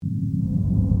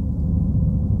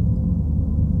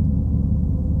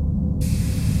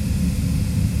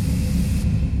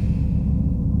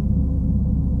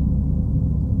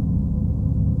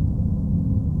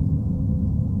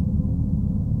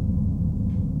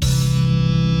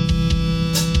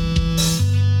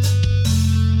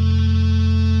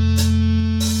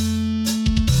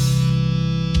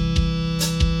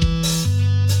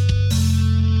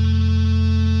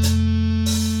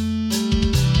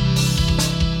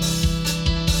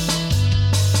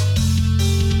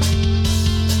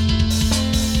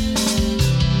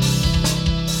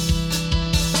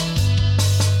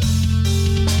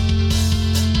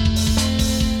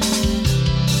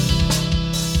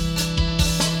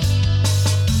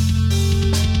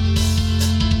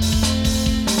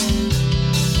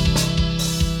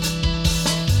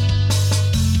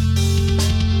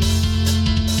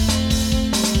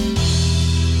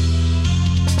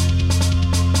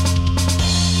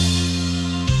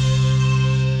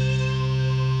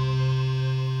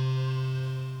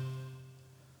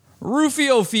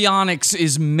Ruphio Pheonix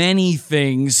is many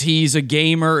things. He's a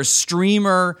gamer, a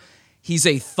streamer. He's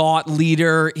a thought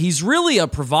leader. He's really a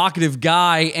provocative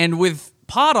guy. And with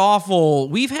Pod Awful,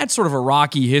 we've had sort of a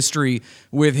rocky history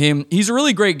with him. He's a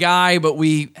really great guy, but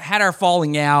we had our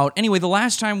falling out. Anyway, the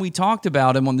last time we talked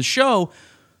about him on the show,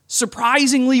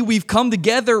 surprisingly, we've come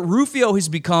together. Ruphio has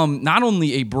become not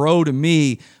only a bro to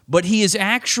me, but he is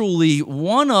actually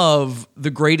one of the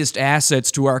greatest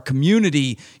assets to our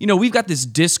community. You know, we've got this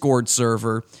Discord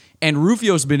server, and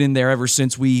Ruphio's been in there ever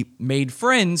since we made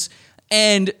friends,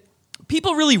 and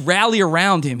people really rally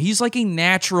around him. He's like a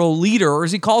natural leader, or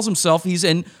as he calls himself, he's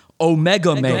an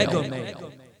Omega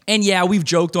male. And yeah, we've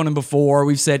joked on him before.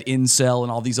 We've said incel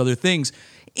and all these other things.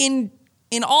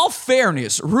 In all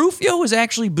fairness, Ruphio is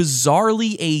actually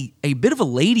bizarrely a bit of a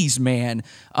ladies' man.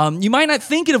 You might not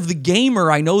think it of the gamer.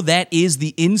 I know that is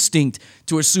the instinct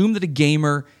to assume that a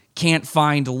gamer can't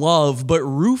find love, but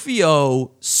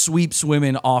Ruphio sweeps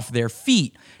women off their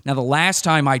feet. Now, the last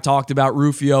time I talked about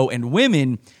Ruphio and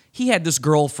women, he had this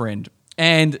girlfriend,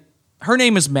 and her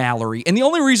name is Mallory. And the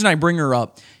only reason I bring her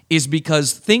up is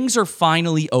because things are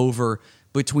finally over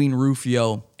between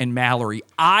Ruphio and Mallory.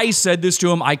 I said this to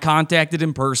him. I contacted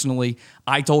him personally.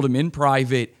 I told him in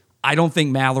private, I don't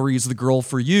think Mallory is the girl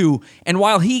for you. And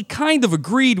while he kind of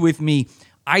agreed with me,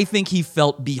 I think he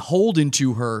felt beholden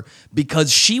to her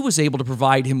because she was able to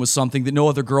provide him with something that no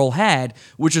other girl had,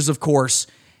 which is, of course,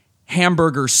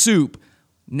 hamburger soup.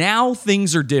 Now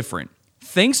things are different.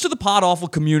 Thanks to the Pod Awful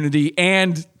community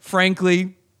and,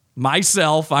 frankly,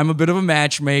 myself, I'm a bit of a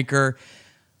matchmaker,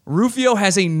 Ruphio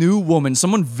has a new woman,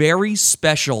 someone very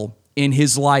special in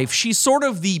his life. She's sort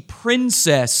of the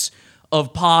princess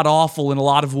of Pod Awful in a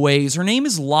lot of ways. Her name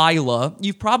is Lila.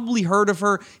 You've probably heard of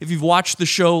her if you've watched the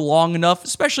show long enough,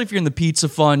 especially if you're in the Pizza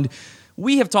Fund.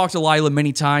 We have talked to Lila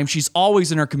many times. She's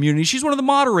always in our community. She's one of the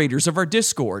moderators of our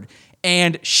Discord,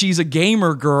 and she's a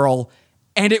gamer girl,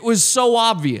 and it was so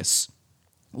obvious.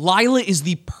 Lila is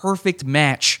the perfect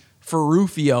match for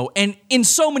Ruphio, and in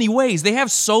so many ways, they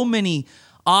have so many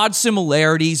odd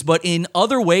similarities, but in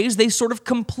other ways, they sort of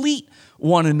complete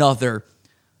one another.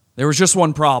 There was just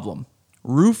one problem.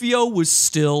 Ruphio was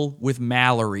still with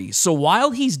Mallory. So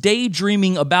while he's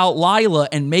daydreaming about Lila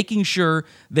and making sure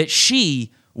that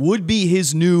she would be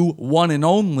his new one and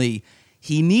only,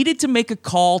 he needed to make a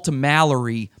call to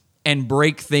Mallory and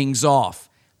break things off.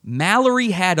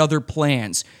 Mallory had other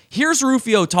plans. Here's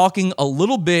Ruphio talking a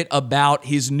little bit about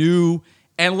his new.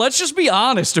 And let's just be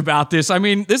honest about this. I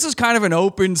mean, this is kind of an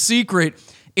open secret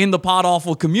in the Pod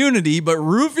Awful community, but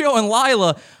Ruphio and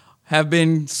Lila have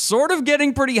been sort of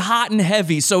getting pretty hot and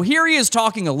heavy. So here he is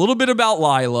talking a little bit about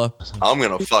Lila. I'm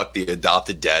going to fuck the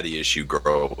adopted daddy issue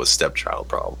girl with stepchild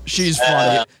problems. She's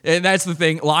funny. And that's the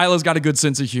thing. Lila's got a good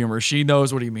sense of humor. She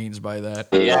knows what he means by that.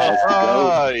 Yeah.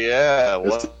 Oh, yeah.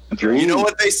 Well, you know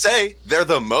what they say? They're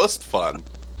the most fun.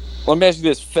 Let me ask you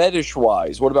this,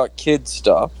 fetish-wise, what about kid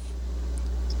stuff?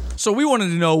 So we wanted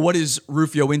to know, what is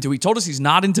Ruphio into? He told us he's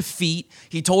not into feet.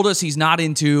 He told us he's not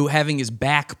into having his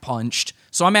back punched.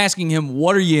 So I'm asking him,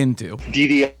 what are you into?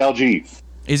 DDLG.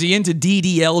 Is he into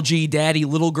DDLG, daddy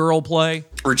little girl play?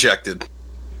 Rejected.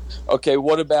 Okay,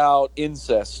 what about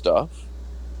incest stuff?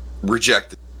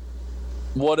 Rejected.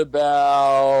 What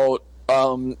about,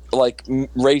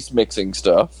 race mixing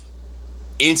stuff?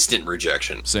 Instant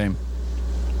rejection. Same.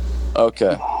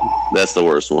 Okay. That's the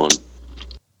worst one.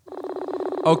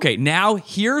 Okay, now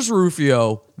here's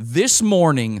Ruphio this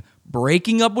morning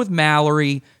breaking up with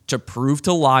Mallory to prove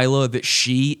to Lila that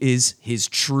she is his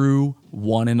true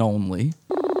one and only.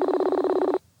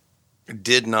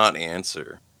 Did not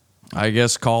answer. I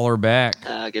guess call her back.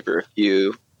 Give her a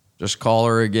few. Just call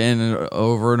her again and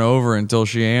over until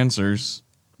she answers.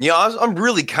 Yeah, I'm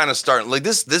really kind of starting, like,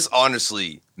 this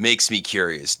honestly makes me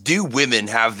curious. Do women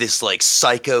have this, like,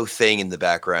 psycho thing in the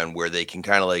background where they can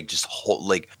kind of, like, just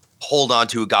hold on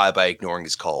to a guy by ignoring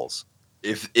his calls?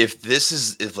 If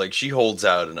she holds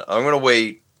out, and I'm going to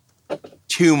wait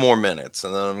 2 more minutes,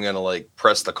 and then I'm going to, like,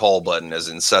 press the call button as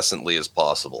incessantly as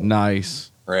possible.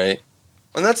 Nice. Right?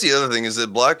 And that's the other thing, is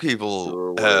that black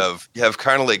people have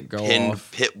kind of, like,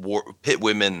 pit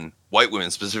women, white women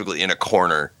specifically, in a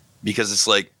corner, because it's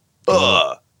like,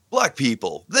 black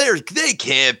people, they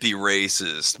can't be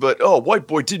racist, but, white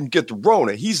boy didn't get the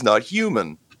Rona, he's not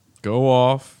human. Go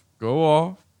off.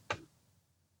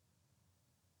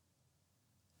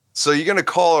 So you're going to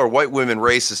call our white women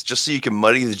racist just so you can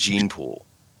muddy the gene pool.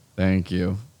 Thank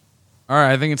you. All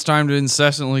right, I think it's time to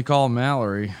incessantly call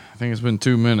Mallory. I think it's been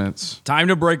 2 minutes. Time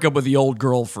to break up with the old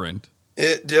girlfriend.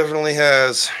 It definitely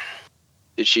has.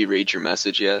 Did she read your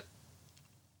message yet?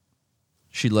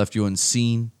 She left you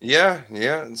unseen. Yeah.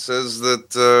 It says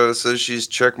she's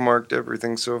checkmarked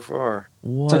everything so far.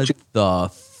 What the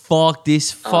fuck?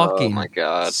 This fucking Oh my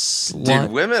god. slut.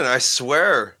 Dude, women, I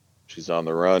swear. She's on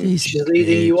the run. This She's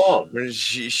leading you bitch. on.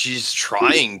 She's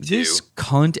trying to. This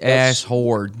cunt ass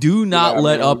whore. Do not Yeah,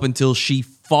 let man. up until she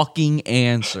fucking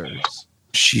answers.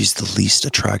 She's the least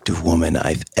attractive woman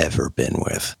I've ever been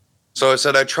with. So I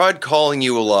said, I tried calling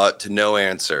you a lot to no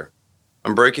answer.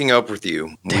 I'm breaking up with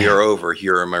you. We are over.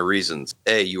 Here are my reasons.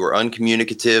 A, you are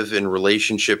uncommunicative and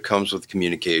relationship comes with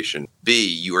communication. B,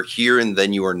 you are here and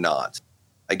then you are not.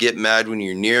 I get mad when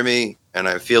you're near me, and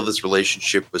I feel this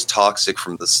relationship was toxic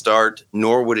from the start,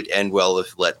 nor would it end well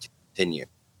if let to continue.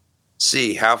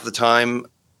 C, half the time,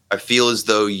 I feel as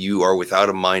though you are without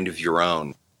a mind of your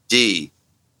own. D,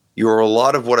 you are a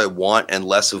lot of what I want and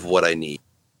less of what I need.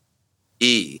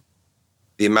 E,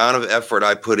 the amount of effort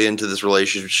I put into this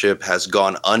relationship has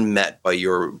gone unmet by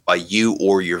you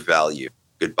or your value.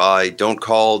 Goodbye. Don't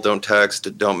call, don't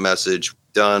text, don't message.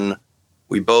 Done.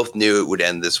 We both knew it would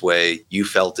end this way. You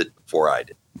felt it before I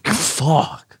did.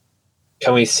 Fuck.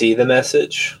 Can we see the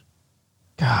message?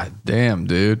 God damn,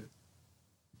 dude.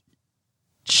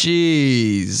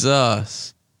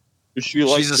 Jesus.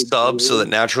 She's a sub, so that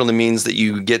naturally means that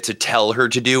you get to tell her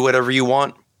to do whatever you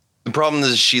want. The problem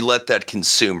is she let that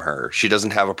consume her. She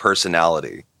doesn't have a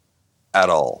personality at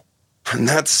all. And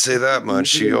not to say that much,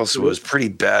 she also was pretty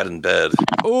bad in bed.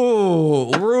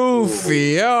 Oh,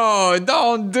 Ruphio.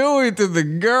 Don't do it to the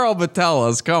girl, but tell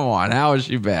us. Come on. How is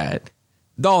she bad?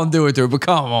 Don't do it to her, but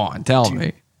come on. Tell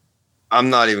me. I'm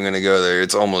not even going to go there.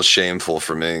 It's almost shameful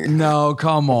for me. No,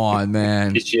 come on,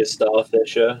 man. Is she a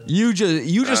starfisher? You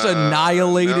just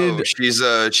annihilated. No, she's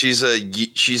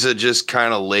a just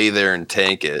kind of lay there and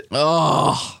tank it.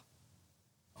 Oh.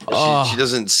 She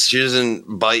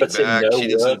doesn't bite Puts in back. no She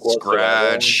doesn't work whatsoever.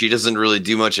 scratch. She doesn't really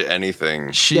do much of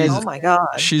anything. She's Oh my god.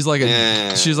 she's like a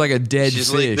Yeah. she's like a dead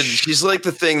She's fish. she's like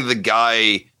the thing the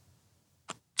guy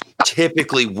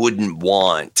typically wouldn't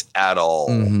want at all.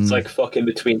 Mhm. It's like fucking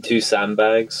between two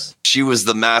sandbags. She was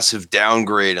the massive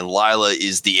downgrade, and Lila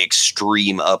is the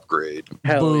extreme upgrade.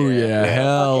 Booyah,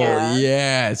 hell Yeah.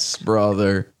 yes,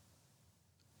 brother.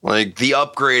 Like the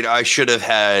upgrade I should have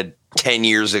had 10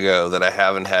 years ago that I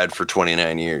haven't had for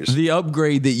 29 years. The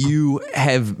upgrade that you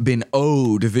have been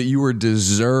owed, that you were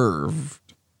deserved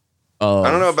of.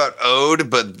 I don't know about owed,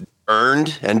 but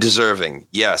earned and deserving.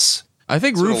 Yes. I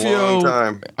think It's been a long Ruphio.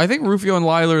 time. I think Ruphio and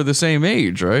Lila are the same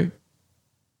age, right?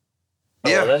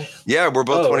 Yeah. Are they? Yeah, we're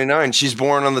both Oh. 29. She's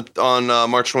born on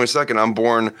March 22nd. I'm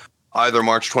born either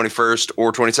March 21st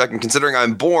or 22nd. Considering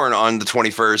I'm born on the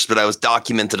 21st, but I was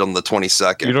documented on the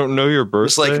 22nd. You don't know your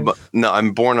Just birthday? like no,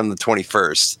 I'm born on the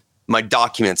 21st. My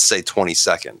documents say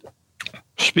 22nd.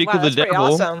 Speak Wow, of the that's pretty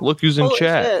devil. awesome. Look who's in Holy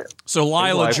chat. shit. So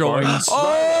Lila life joins. partner.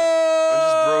 I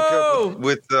just broke up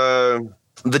with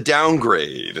the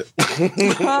downgrade.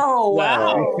 Oh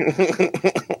wow.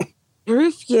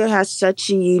 Ruphio has such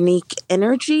a unique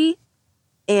energy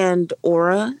and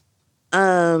aura.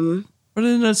 But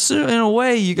in a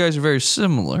way, you guys are very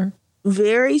similar.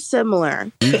 Very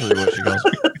similar. Usually what she goes.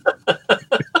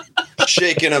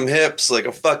 Shaking them hips like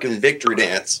a fucking victory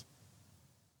dance.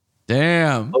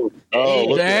 Damn. Oh, Oh,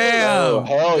 look at Damn. that. Oh,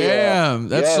 hell yeah. Damn.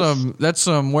 That's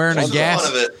some wearing a That's gas.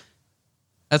 fun of it.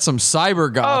 That's some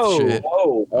cyber goth oh, shit.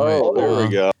 oh, Oh, there we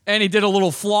go. And he did a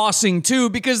little flossing too,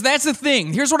 because that's the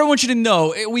thing. Here's what I want you to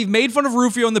know. We've made fun of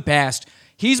Ruphio in the past.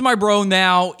 He's my bro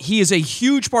now. He is a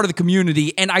huge part of the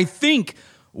community. And I think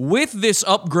with this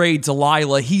upgrade to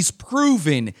Lila, he's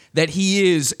proven that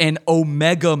he is an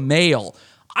omega male.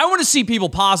 I want to see people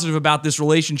positive about this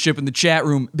relationship in the chat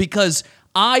room, because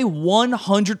I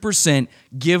 100%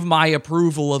 give my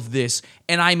approval of this,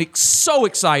 and I'm so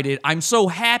excited. I'm so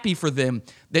happy for them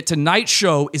that tonight's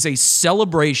show is a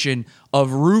celebration of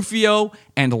Ruphio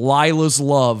and Lila's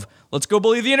love. Let's go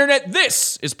believe the internet.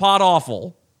 This is Pod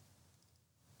Awful.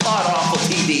 Pod Awful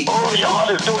TV. Oh, y'all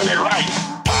is doing it right.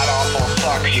 Pod Awful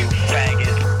sucks, you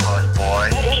faggot. Good boy.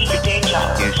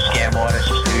 You scam artist,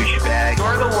 douchebag.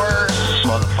 You're the worst,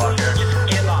 motherfucker.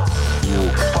 Give up. You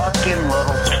fucking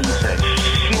little piece of shit.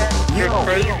 You're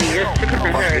crazy. You're sick of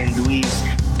fucking dweeb.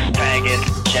 Faggot,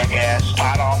 jackass.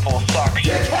 Pod Awful sucks.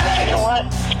 You know what?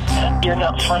 You're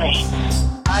not funny.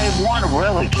 I want to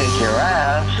really kick your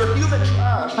ass.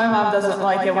 My mom doesn't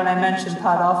like it when I mention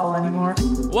Pod Awful anymore.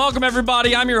 Welcome,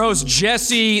 everybody. I'm your host,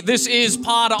 Jesse. This is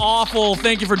Pod Awful.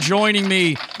 Thank you for joining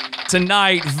me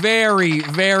tonight. Very,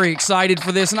 very excited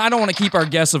for this, and I don't want to keep our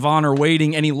guests of honor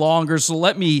waiting any longer, so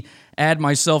let me add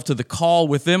myself to the call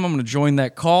with them. I'm going to join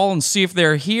that call and see if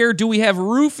they're here. Do we have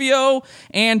Ruphio,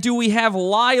 and do we have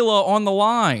Lila on the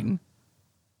line?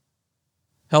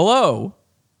 Hello.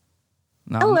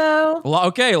 No. Hello.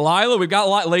 Okay, Lila, we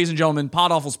got, ladies and gentlemen,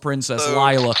 Pod Awful's princess,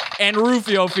 Lila, and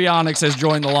Ruphio Pheonix has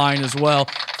joined the line as well.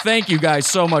 Thank you guys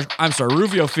so much. I'm sorry,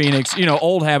 Ruphio Pheonix,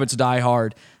 old habits die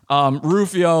hard.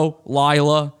 Ruphio,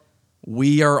 Lila,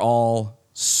 we are all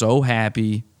so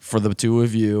happy for the two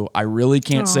of you. I really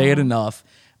can't say it enough.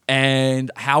 And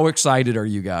how excited are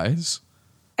you guys?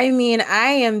 I mean, I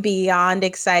am beyond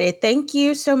excited. Thank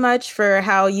you so much for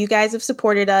how you guys have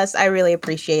supported us. I really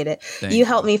appreciate it. You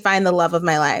helped me find the love of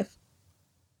my life.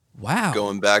 Wow.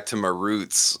 Going back to my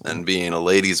roots and being a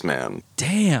ladies' man.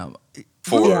 Damn.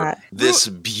 For this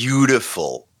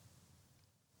beautiful,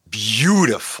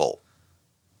 beautiful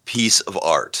piece of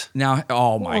art. Now,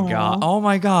 oh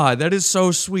my God, that is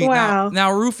so sweet. Wow.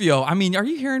 Now, Ruphio, I mean, are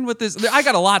you hearing what this? I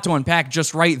got a lot to unpack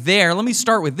just right there. Let me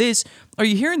start with this. Are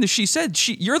you hearing this? She said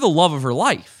you're the love of her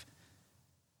life.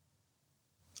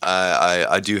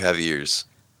 I do have ears.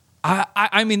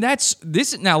 I mean, that's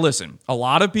this. Now, listen, a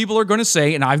lot of people are going to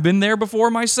say, and I've been there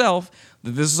before myself,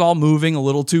 that this is all moving a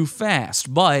little too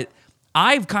fast. But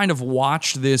I've kind of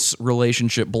watched this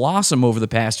relationship blossom over the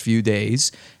past few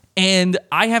days. And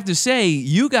I have to say,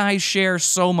 you guys share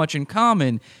so much in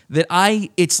common that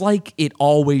it's like it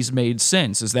always made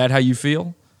sense. Is that how you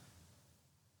feel?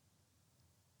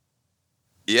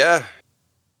 Yeah.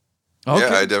 Okay.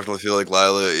 Yeah, I definitely feel like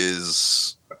Lila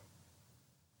is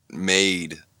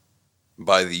made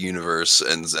by the universe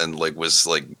and like was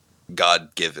like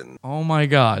God-given. Oh my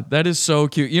God, that is so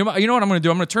cute. You know what I'm going to do?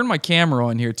 I'm going to turn my camera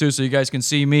on here too so you guys can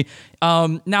see me.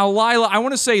 Now, Lila, I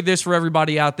want to say this for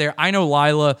everybody out there. I know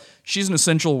Lila, she's an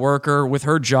essential worker with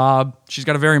her job. She's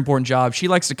got a very important job. She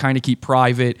likes to kind of keep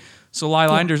private. So,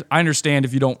 Lila, I understand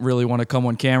if you don't really want to come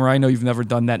on camera. I know you've never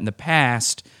done that in the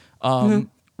past.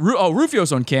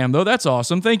 Rufio's on cam, though. That's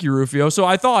awesome. Thank you, Ruphio. So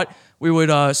I thought we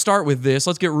would start with this.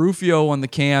 Let's get Ruphio on the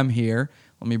cam here.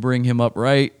 Let me bring him up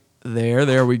right there.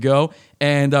 There we go.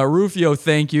 And Ruphio,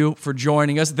 thank you for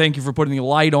joining us. Thank you for putting the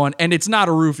light on. And it's not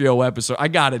a Ruphio episode. I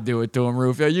got to do it to him,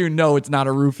 Ruphio. You know it's not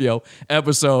a Ruphio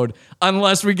episode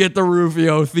unless we get the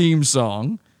Ruphio theme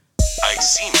song. I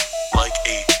seem like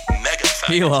a mega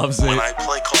fan. He loves it. When I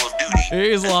play Call of Duty,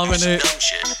 He's loving do some it. dumb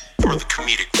shit for the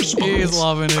comedic response. He's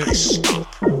loving But I it.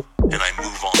 stop and I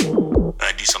move on and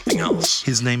I do something else.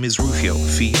 His name is Ruphio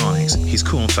Pheonix. He's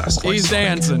cool and fast, quite He's sonic,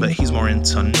 dancing. but he's more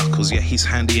into knuckles. Yeah, he's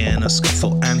handy in a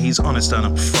scuffle, and he's honest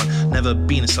and upfront. Never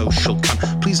been a social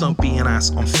cunt. Please don't be an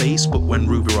ass on Facebook when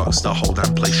Ruby rocks the whole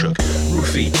damn place shook.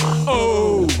 Rufy,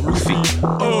 oh, Rufy,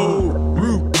 oh,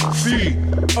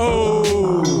 Rufy,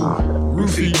 oh,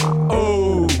 Rufy,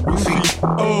 oh, Rufy,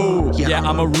 oh. Yeah,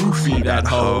 I'm a roofie, that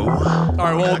hoe. All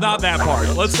right, well, not that part.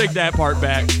 Let's take that part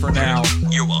back for now.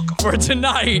 You're welcome. For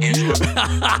tonight,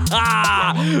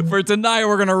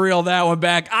 we're going to reel that one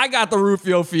back. I got the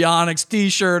Ruphio Pheonix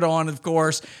t-shirt on, of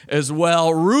course, as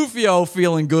well. Ruphio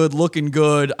feeling good, looking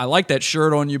good. I like that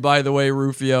shirt on you, by the way,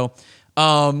 Ruphio.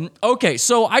 Okay,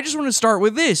 so I just want to start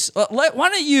with this. Why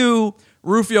don't you,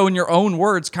 Ruphio, in your own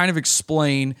words, kind of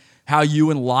explain how you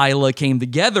and Lila came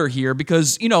together here?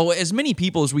 Because, as many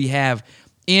people as we have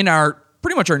in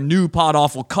pretty much our new Pod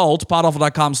Awful cult,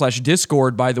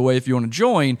 podawful.com/Discord, by the way, if you want to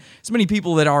join. As many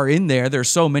people that are in there, there's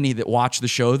so many that watch the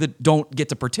show that don't get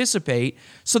to participate,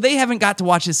 so they haven't got to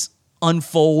watch this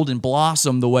unfold and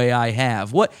blossom the way I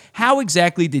have. How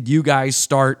exactly did you guys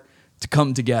start to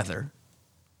come together?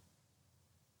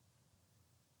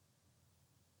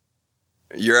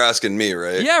 You're asking me,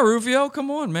 right? Yeah, Ruphio,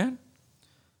 come on, man.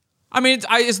 I mean,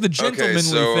 it's the gentlemanly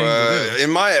thing to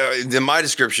do. In my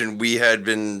description, we had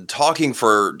been talking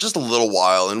for just a little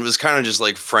while, and it was kind of just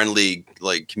like friendly,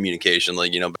 like communication,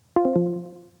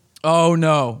 Oh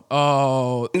no!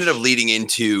 Oh, ended up leading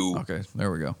into okay.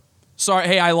 There we go. Sorry,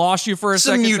 hey, I lost you for a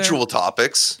some second. mutual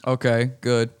topics. Okay,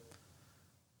 good.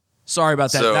 Sorry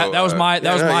about that. So, that was my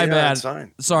bad. It's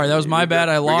fine. Sorry, that was my bad.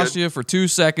 I lost you for 2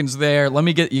 seconds there. Let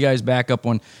me get you guys back up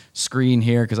on screen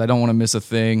here because I don't want to miss a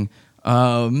thing.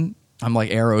 I'm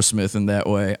like Aerosmith in that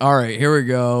way. All right, here we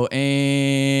go.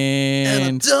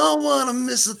 And I don't want to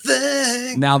miss a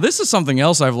thing. Now, this is something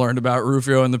else I've learned about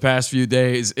Ruphio in the past few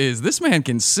days, is this man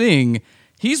can sing.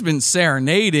 He's been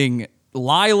serenading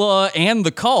Lila and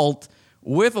the cult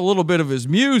with a little bit of his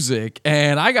music.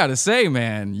 And I got to say,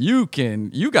 man, you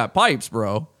got pipes,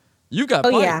 bro. You got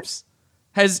pipes.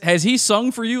 Yeah. Has he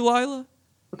sung for you, Lila?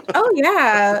 Oh,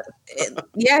 yeah.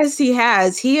 Yes, he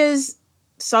has. He has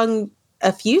sung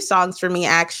a few songs for me,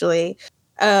 actually.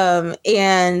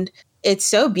 And it's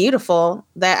so beautiful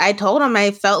that I told him I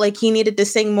felt like he needed to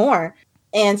sing more.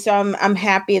 And so I'm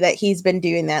happy that he's been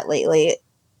doing that lately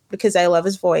because I love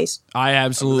his voice. I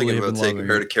absolutely am thinking about taking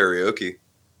her to karaoke.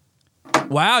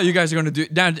 Wow, you guys are going to do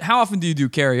now. How often do you do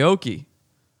karaoke?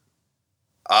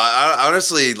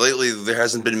 Honestly, lately there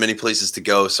hasn't been many places to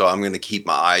go, so I'm going to keep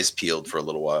my eyes peeled for a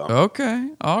little while. Okay,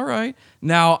 all right.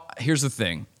 Now, here's the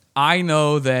thing. I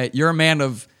know that you're a man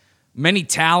of many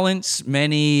talents,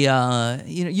 many.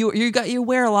 You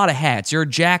wear a lot of hats. You're a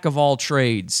jack of all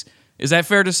trades. Is that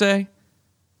fair to say?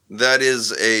 That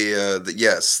is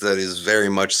yes, that is very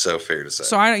much so fair to say.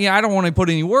 So I don't want to put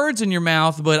any words in your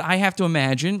mouth, but I have to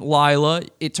imagine, Lila.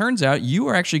 It turns out you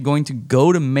are actually going to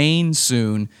go to Maine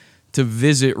soon to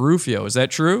visit Ruphio. Is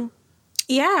that true?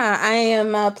 Yeah, I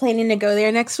am planning to go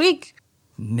there next week.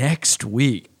 Next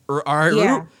week. All right,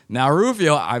 Yeah. Now,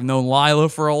 Ruphio, I've known Lila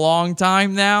for a long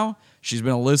time now. She's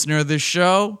been a listener of this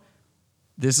show.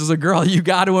 This is a girl you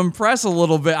got to impress a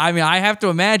little bit. I mean, I have to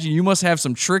imagine you must have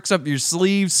some tricks up your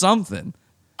sleeve, something.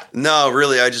 No,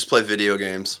 really, I just play video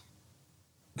games.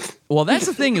 Well, that's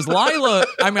the thing is Lila,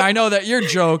 I mean, I know that you're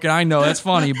joking. I know that's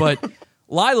funny, but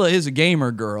Lila is a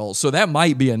gamer girl, so that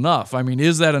might be enough. I mean,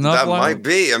 is that enough? That Lila? might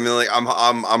be. I mean, like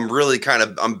I'm really kind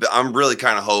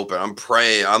of hoping. I'm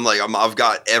praying. I've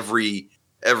got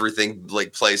everything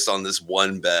like placed on this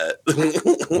one bet.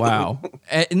 Wow.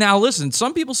 Now listen,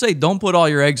 some people say don't put all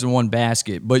your eggs in one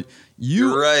basket, but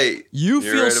You're right. You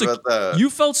You're right about that. You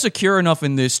felt secure enough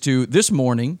in this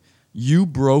morning. You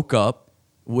broke up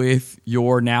with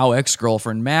your now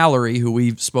ex-girlfriend Mallory, who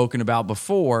we've spoken about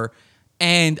before,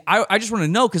 and I just want to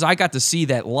know because I got to see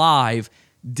that live.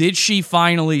 Did she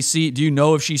finally see? Do you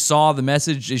know if she saw the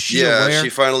message? Is she aware? Yeah, she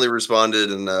finally responded,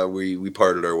 and we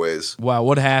parted our ways. Wow,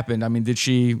 what happened? I mean,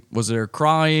 was there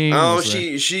crying? Oh,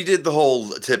 she did the whole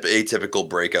atypical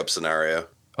breakup scenario.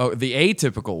 Oh, the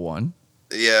atypical one.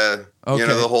 Yeah, Okay. You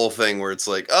know the whole thing where it's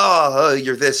like, oh,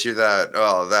 you're this, you're that,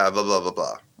 oh, that, blah blah blah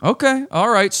blah. Okay, all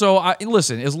right. So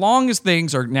listen, as long as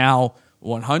things are now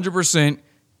 100%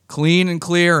 clean and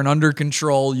clear and under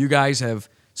control, you guys have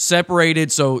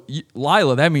separated. So,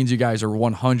 Lila, that means you guys are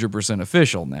 100%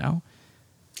 official now.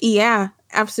 Yeah,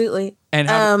 absolutely. And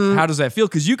how does that feel?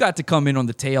 Because you got to come in on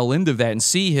the tail end of that and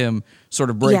see him sort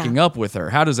of breaking up with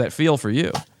her. How does that feel for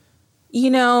you? You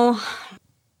know,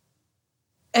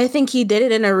 I think he did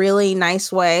it in a really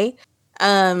nice way.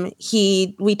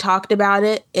 We talked about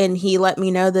it and he let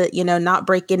me know that, not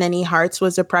breaking any hearts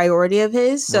was a priority of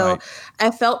his. So Right.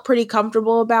 I felt pretty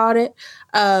comfortable about it.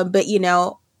 But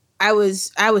I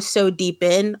was so deep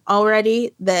in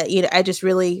already that, I just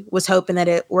really was hoping that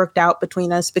it worked out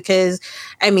between us because,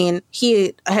 I mean,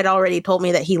 he had already told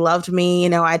me that he loved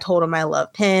me. I told him I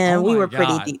loved him. Oh we my were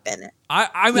pretty God. deep in it.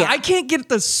 I mean, Yeah. I can't get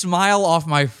the smile off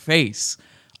my face.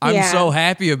 I'm Yeah. so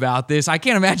happy about this. I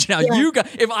can't imagine how you guys,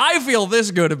 if I feel this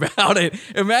good about it,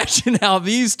 imagine how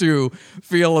these two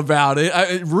feel about it.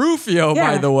 Ruphio,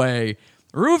 by Yeah. the way,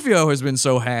 Ruphio has been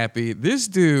so happy. This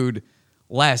dude,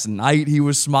 last night, he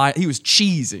was smiling. He was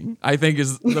cheesing, I think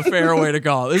is the fair way to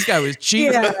call it. This guy was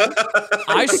cheesing. Yeah.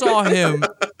 I saw him,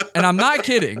 and I'm not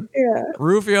kidding. Yeah.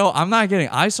 Rufio, I'm not kidding.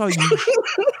 I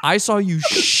saw you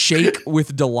shake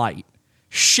with delight.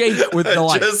 Shake with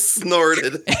delight. Just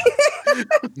snorted.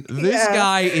 This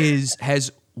guy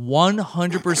has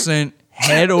 100%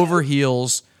 head over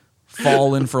heels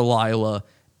fallen for Lila,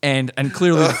 and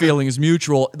clearly the feeling is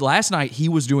mutual. Last night he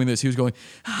was doing this. He was going,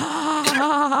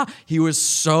 ah. He was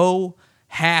so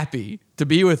happy to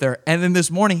be with her. And then this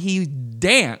morning he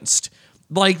danced.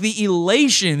 Like the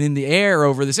elation in the air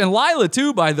over this. And Lila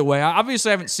too, by the way. I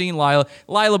obviously haven't seen Lila.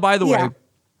 Lila, by the way,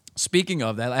 speaking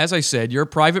of that, as I said, you're a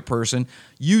private person.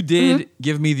 You did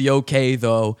give me the okay,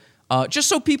 though, just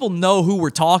so people know who we're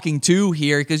talking to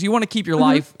here, because you want to keep your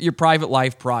life, your private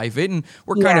life, private, and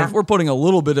we're putting a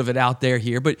little bit of it out there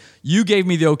here. But you gave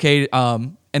me the okay,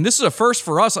 and this is a first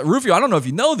for us, Ruphio. I don't know if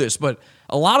you know this, but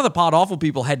a lot of the Pod Awful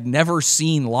people had never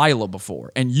seen Lila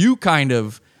before, and you kind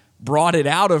of brought it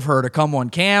out of her to come on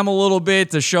cam a little bit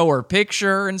to show her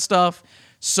picture and stuff.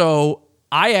 So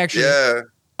I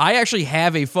actually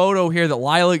have a photo here that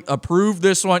Lila approved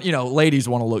this one. Ladies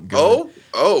want to look good.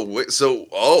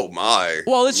 Oh my.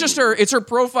 Well, it's her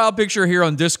profile picture here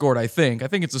on Discord, I think. I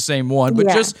think it's the same one, but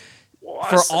just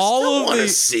for all of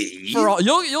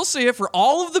you'll see it for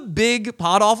all of the big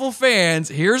Pod Awful fans.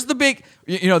 Here's the big,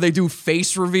 they do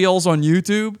face reveals on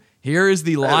YouTube. Here is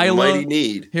the Lila. Mighty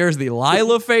need. Here's the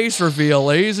Lila face reveal,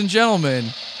 ladies and gentlemen.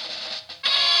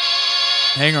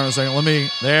 Hang on a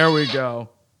second. There we go.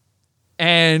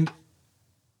 And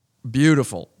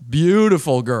beautiful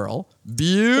girl.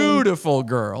 Beautiful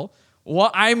girl.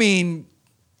 Well, I mean,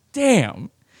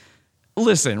 damn.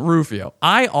 Listen, Ruphio,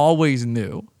 I always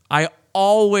knew that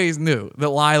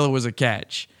Lila was a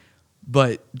catch.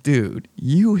 But, dude,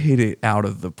 you hit it out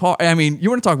of the park. I mean,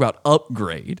 you want to talk about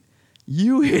upgrade.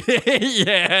 You hit it.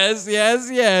 Yes.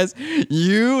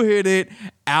 You hit it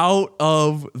out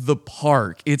of the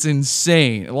park. It's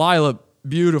insane. Lila,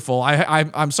 beautiful.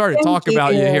 I'm sorry to talk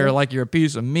about you here like you're a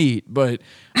piece of meat, but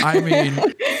I mean,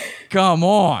 come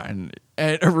on.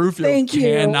 And Ruphio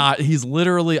cannot. He's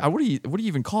literally. What do you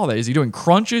even call that? Is he doing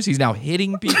crunches? He's now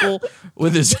hitting people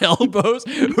with his elbows.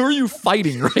 Who are you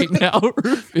fighting right now,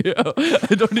 Ruphio?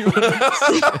 I don't even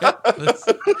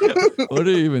understand. What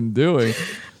are you even doing?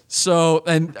 So,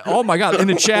 and oh my God, in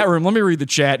the chat room, let me read the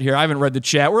chat here. I haven't read the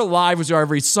chat. We're live as we are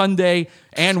every Sunday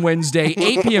and Wednesday,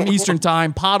 8 p.m. Eastern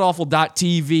Time,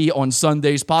 podawful.tv on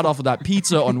Sundays,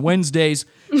 podawful.pizza on Wednesdays.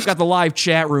 We've got the live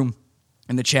chat room.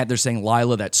 In the chat, they're saying,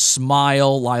 Lila, that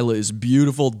smile. Lila is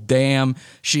beautiful. Damn,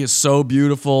 she is so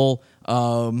beautiful.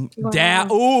 Sally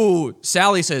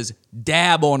says,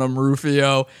 dab on them,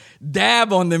 Ruphio.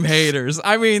 Dab on them haters.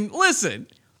 I mean, listen,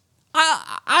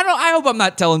 I hope I'm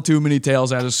not telling too many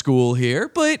tales out of school here,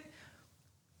 but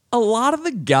a lot of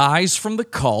the guys from the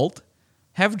cult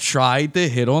have tried to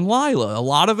hit on Lila. A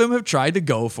lot of them have tried to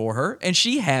go for her, and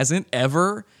she hasn't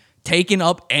ever taken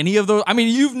up any of those. I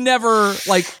mean, you've never,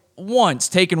 once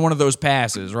taken one of those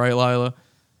passes, right, Lila?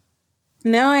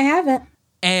 No, I haven't.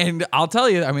 And I'll tell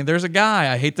you, I mean, there's a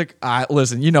guy,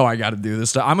 listen, you know I got to do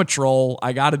this stuff. I'm a troll.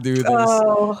 I got to do this.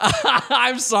 Oh.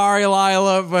 I'm sorry,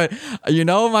 Lila, but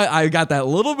I got that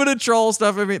little bit of troll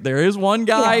stuff in me. There is one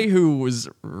guy who was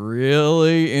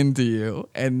really into you,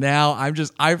 and now I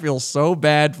feel so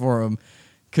bad for him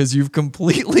because you've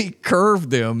completely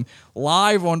curved him.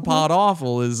 Live on Pod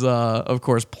Awful is, of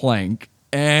course, Plank.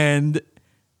 And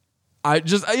I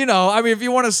just, if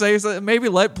you want to say something, maybe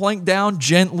let Plank down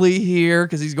gently here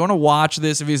because he's going to watch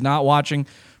this if he's not watching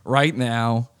right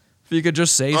now. If you could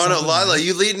just say something. Oh, no, Lila,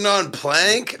 you leading on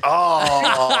Plank?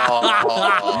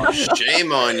 Oh,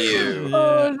 shame on you. Yeah.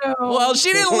 Oh, no. Well,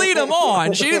 she didn't lead him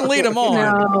on.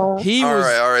 No.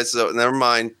 All right, so never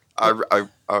mind.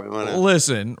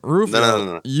 Listen, Ruphio,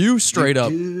 no. you straight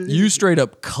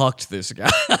up cucked this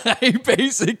guy.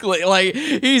 Basically,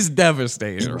 he's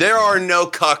devastated. There are no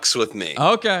cucks with me.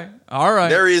 Okay, all right.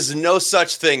 There is no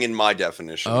such thing in my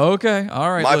definition. Okay,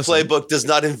 all right. My playbook does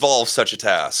not involve such a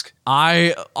task.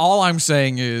 All I'm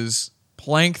saying is,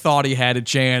 Plank thought he had a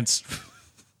chance.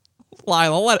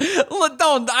 Lila,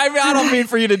 don't. I don't mean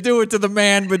for you to do it to the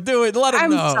man, but do it. Let him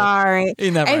know. I'm sorry.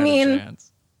 He never had a chance.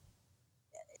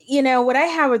 What I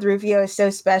have with Ruphio is so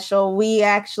special.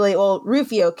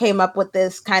 Ruphio came up with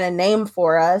this kind of name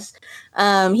for us.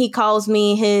 He calls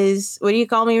me what do you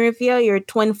call me, Ruphio? Your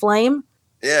twin flame?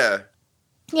 Yeah.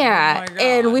 Yeah. Oh,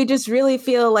 and we just really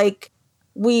feel like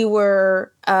we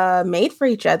were made for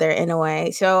each other in a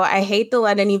way. So I hate to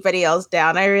let anybody else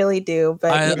down. I really do.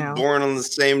 But, born on the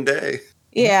same day.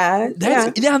 Yeah.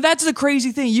 That's the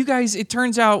crazy thing. You guys, it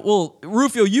turns out,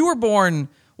 Ruphio, you were born...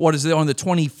 What is it, on the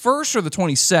 21st or the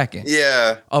 22nd?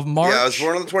 Yeah. Of March? Yeah, I was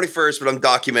born on the 21st, but I'm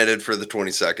documented for the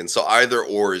 22nd. So either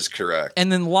or is correct.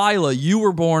 And then Lila, you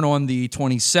were born on the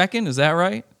 22nd, is that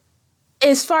right?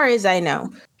 As far as I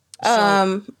know.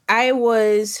 I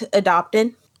was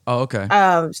adopted. Oh, okay.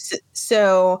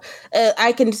 So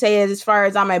I can say as far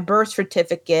as on my birth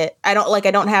certificate, I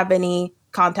don't have any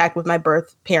contact with my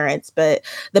birth parents, but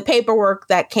the paperwork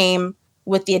that came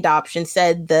with the adoption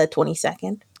said the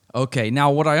 22nd. Okay, now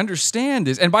what I understand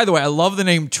is, and by the way, I love the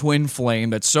name Twin Flame.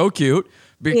 That's so cute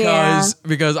because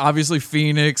obviously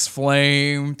Pheonix,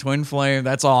 Flame, Twin Flame.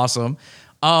 That's awesome.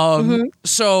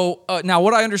 So now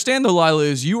what I understand though, Lila,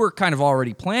 is you were kind of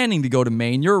already planning to go to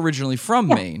Maine. You're originally from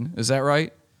Maine, is that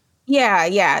right?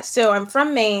 Yeah. So I'm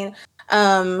from Maine.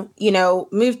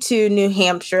 Moved to New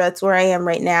Hampshire. That's where I am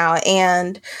right now,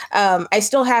 and I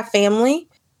still have family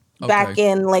back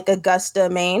in Augusta,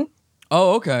 Maine.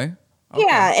 Oh, okay.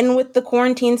 Yeah, and with the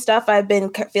quarantine stuff, I've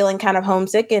been feeling kind of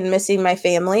homesick and missing my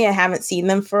family. I haven't seen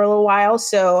them for a little while,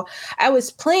 so I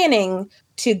was planning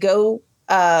to go,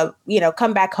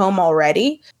 come back home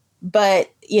already. But,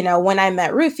 when I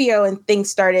met Ruphio and things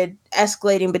started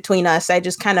escalating between us, I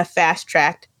just kind of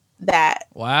fast-tracked that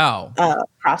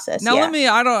process. Now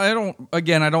I don't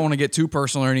want to get too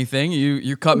personal or anything.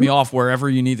 You cut me off wherever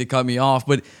you need to cut me off,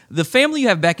 but the family you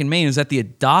have back in Maine, is that the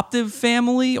adoptive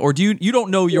family, or do you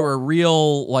don't know you're a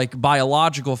real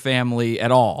biological family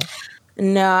at all?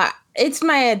 No, it's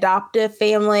my adoptive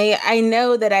family. I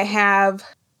know that I have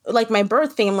my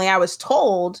birth family. I was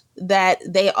told that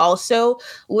they also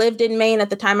lived in Maine at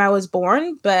the time I was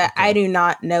born, but I do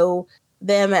not know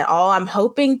them at all. I'm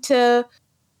hoping to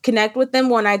connect with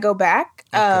them when I go back.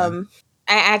 I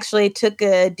actually took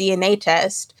a DNA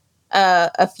test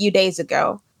a few days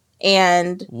ago,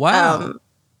 and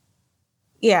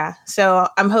Yeah, so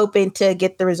I'm hoping to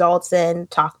get the results and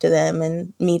talk to them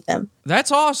and meet them.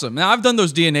 That's awesome. Now, I've done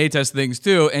those DNA test things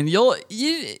too, and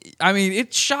I mean,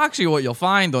 it shocks you what you'll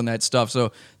find on that stuff.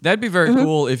 So that'd be very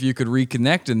cool if you could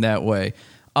reconnect in that way.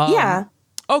 Yeah.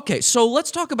 Okay, so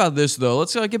let's talk about this though.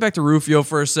 Let's get back to Ruphio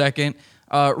for a second.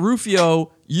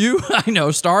 Ruphio, I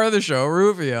know, star of the show,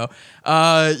 Ruphio.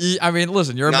 I mean,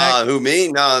 listen, you're who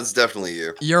me? No, it's definitely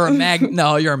you. You're a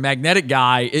magnetic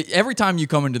guy. Every time you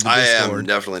come into the Discord, I am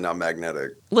definitely not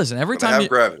magnetic. Listen, every but time I have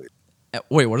gravity.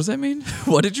 Wait, what does that mean?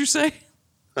 What did you say?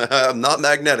 I'm not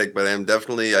magnetic, but I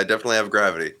definitely have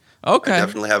gravity. Okay, I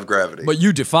definitely have gravity. But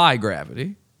you defy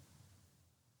gravity.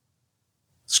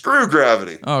 Screw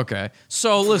gravity. Okay,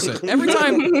 so listen,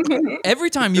 every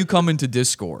time you come into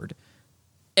Discord,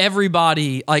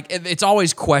 everybody, like, it's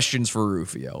always questions for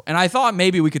Ruphio. And I thought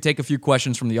maybe we could take a few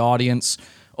questions from the audience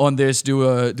on this, do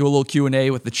a little Q&A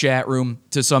with the chat room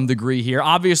to some degree here.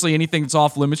 Obviously, anything that's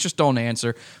off limits, just don't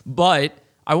answer. But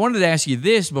I wanted to ask you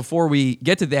this before we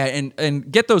get to that and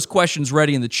get those questions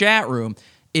ready in the chat room.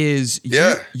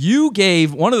 You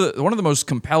gave one of the most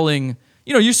compelling,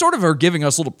 you sort of are giving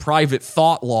us little private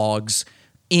thought logs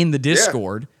in the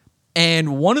Discord. Yeah.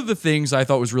 And one of the things I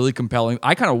thought was really compelling,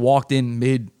 I kind of walked in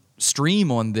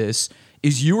mid-stream on this,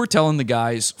 is you were telling the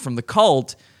guys from the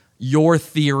cult your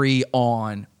theory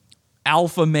on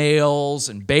alpha males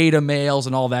and beta males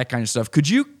and all that kind of stuff. Could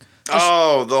you? The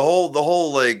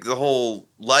whole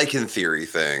lichen theory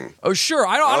thing. Oh, sure.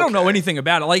 I don't know anything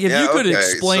about it. Like, if you could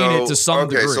explain it to some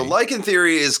degree. So lichen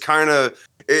theory is kind of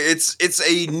it's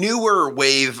a newer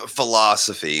wave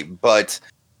philosophy, but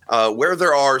where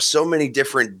there are so many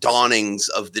different dawnings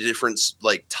of the different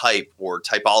type or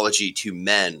typology to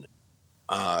men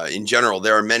in general,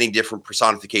 there are many different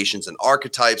personifications and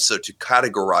archetypes. So to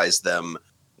categorize them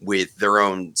with their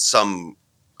own some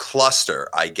cluster,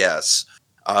 I guess,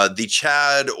 the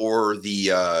Chad or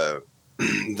the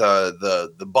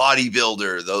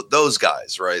bodybuilder, those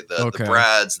guys, right? The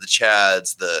Brads, the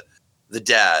Chads, the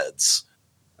Dads.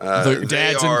 The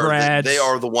dads and grads. They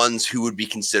are the ones who would be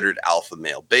considered alpha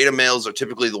male. Beta males are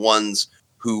typically the ones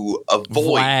who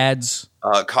avoid Vlads.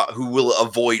 Who will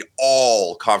avoid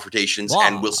all confrontations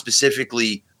and will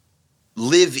specifically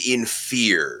live in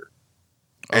fear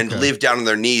and live down on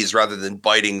their knees rather than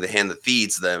biting the hand that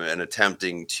feeds them and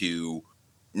attempting to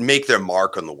make their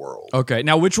mark on the world. Okay,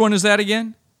 now which one is that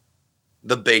again?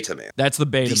 The beta male. That's the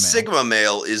beta male. The sigma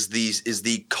male is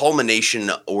the culmination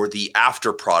or the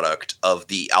after product of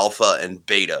the alpha and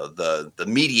beta, the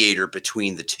mediator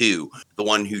between the two, the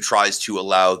one who tries to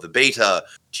allow the beta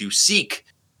to seek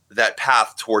that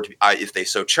path toward, if they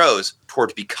so chose,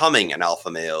 toward becoming an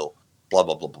alpha male. Blah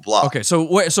blah blah blah blah. Okay,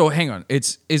 so hang on.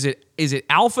 Is it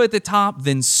alpha at the top,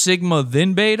 then sigma,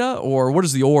 then beta, or what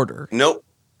is the order? Nope.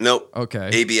 Okay.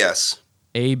 ABS.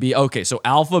 Okay, so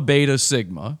alpha, beta,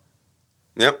 sigma.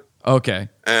 Yep. Okay.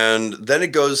 And then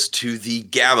it goes to the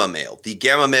gamma male. The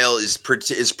gamma male is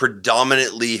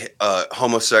predominantly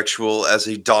homosexual as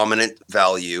a dominant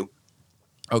value.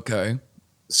 Okay.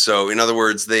 So in other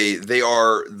words, they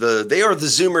are the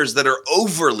Zoomers that are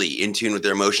overly in tune with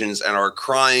their emotions and are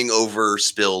crying over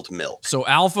spilled milk. So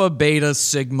alpha, beta,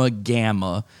 sigma,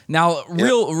 gamma. Now,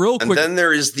 real quick. And then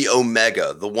there is the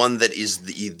omega, the one that is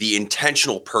the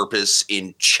intentional purpose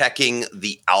in checking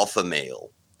the alpha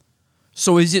male.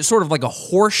 So is it sort of like a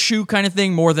horseshoe kind of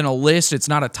thing more than a list? It's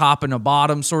not a top and a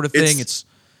bottom sort of thing. It's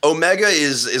omega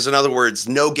is in other words,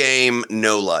 no game,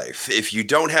 no life. If you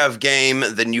don't have game,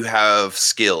 then you have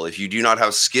skill. If you do not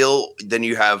have skill, then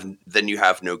you have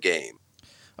no game.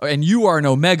 And you are an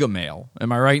omega male.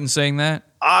 Am I right in saying that?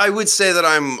 I would say that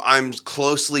I'm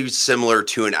closely similar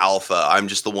to an alpha. I'm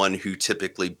just the one who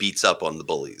typically beats up on the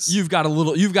bullies. You've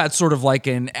got sort of like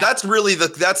an... That's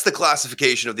the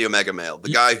classification of the omega male, the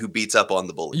guy who beats up on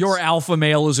the bullies. Your alpha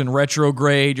male is in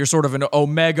retrograde. You're sort of an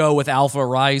omega with alpha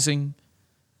rising.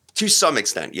 To some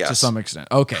extent, yes. To some extent.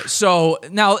 Okay. So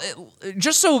now,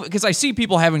 because I see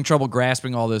people having trouble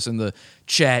grasping all this in the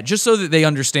chat, just so that they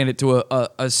understand it to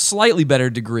a slightly better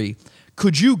degree,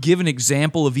 could you give an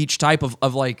example of each type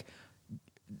of like,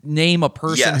 name a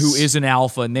person who is an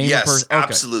alpha? Name a person. Okay.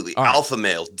 Absolutely. Right. Alpha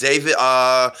male. David,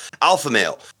 alpha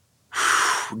male.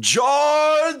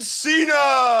 John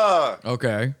Cena.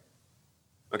 Okay.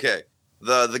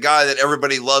 The guy that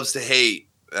everybody loves to hate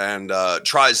and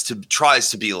tries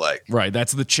to be like. Right,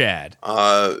 that's the Chad.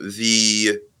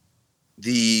 The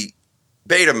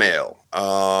beta male.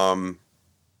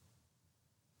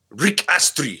 Rick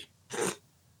Astley.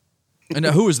 And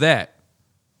who is that?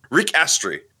 Rick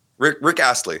Astley. Rick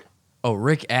Astley. Oh,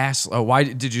 Rick Astley. Oh, why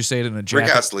did you say it in a Rick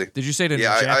Japanese? Astley. Did you say it in a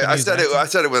Yeah, Japanese I said it. accent? I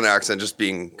said it with an accent, just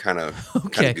being kind of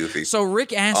Okay. goofy. So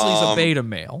Rick Astley's a beta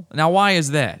male. Now, why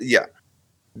is that? Yeah,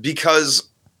 because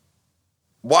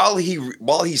while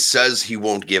he says he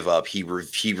won't give up, he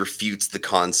refutes the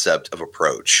concept of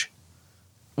approach.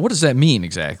 What does that mean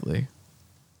exactly?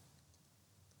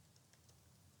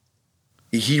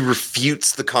 He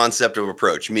refutes the concept of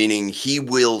approach, meaning he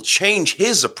will change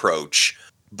his approach,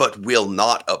 but will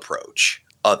not approach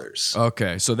others.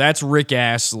 Okay, so that's Rick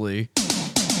Astley.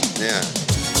 Yeah.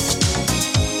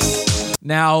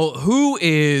 Now, who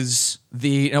is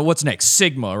what's next?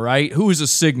 Sigma, right? Who is a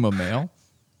Sigma male?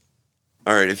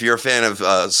 All right, if you're a fan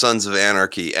of Sons of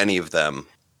Anarchy, any of them.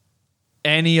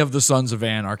 Any of the Sons of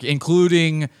Anarchy,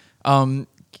 including Katie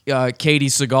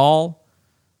Seagal,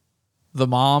 the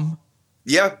mom.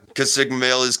 Yeah, because Sigma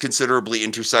male is considerably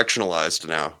intersectionalized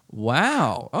now.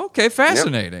 Wow. Okay,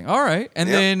 fascinating. All right. And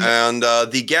then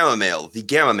the gamma male. The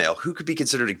gamma male. Who could be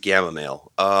considered a gamma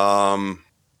male?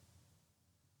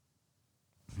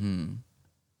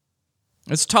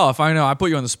 It's tough. I know. I put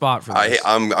you on the spot for this.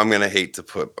 I'm gonna hate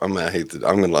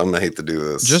to do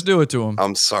this. Just do it to him.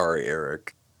 I'm sorry,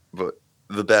 Eric, but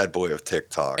the bad boy of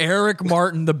TikTok. Eric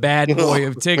Martin, the bad boy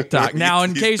of TikTok. Now,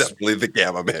 He's definitely the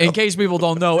gamma male. in case people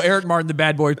don't know, Eric Martin, the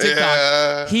bad boy of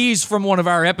TikTok, he's from one of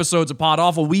our episodes of Pod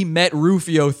Awful. We met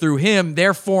Ruphio through him.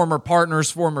 They're former partners,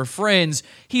 former friends.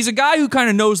 He's a guy who kind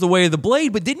of knows the way of the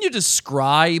blade, but didn't you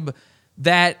describe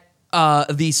that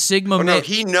the Sigma no,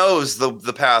 he knows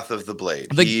the path of the blade.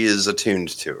 He is attuned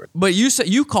to it. But you said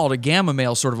you called a gamma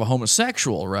male sort of a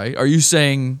homosexual, right? Are you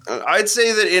saying? I'd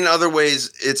say that in other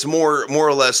ways, it's more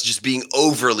or less just being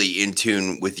overly in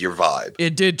tune with your vibe.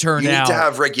 It did turn You out need to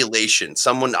have regulation.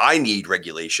 I need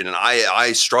regulation, and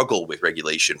I struggle with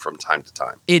regulation from time to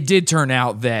time. It did turn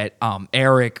out that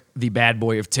Eric, the bad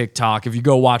boy of TikTok, if you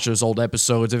go watch those old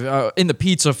episodes in the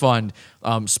Pizza Fund,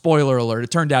 spoiler alert,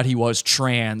 it turned out he was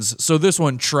trans. So this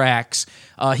one tracks.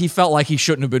 He felt like he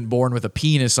shouldn't have been born with a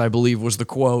penis, I believe was the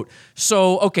quote.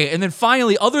 So, okay, and then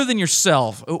finally, other than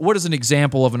yourself, what is an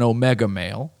example of an omega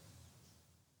male?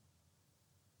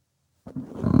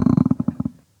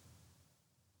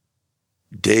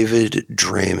 David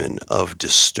Draymond of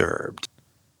Disturbed.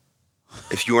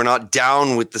 If you are not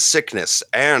down with the sickness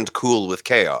and cool with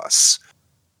chaos,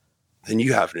 then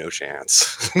you have no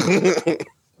chance.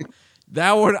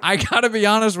 I gotta be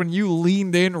honest, when you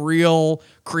leaned in real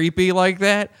creepy like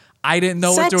that, I didn't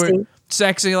know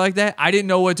sexy like that. I didn't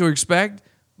know what to expect,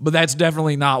 but that's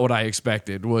definitely not what I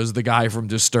expected, was the guy from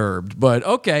Disturbed. But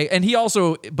okay, and he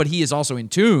is also in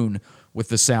tune with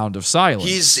the sound of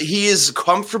silence. He is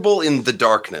comfortable in the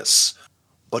darkness,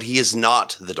 but he is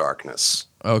not the darkness.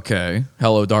 Okay.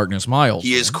 Hello, darkness, my old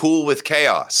He is cool with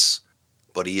chaos,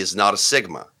 but he is not a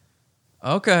Sigma.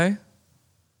 Okay.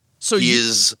 So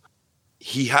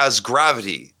he has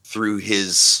gravity through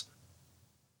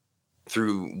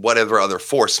whatever other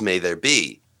force may there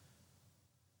be.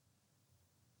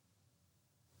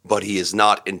 But he is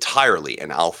not entirely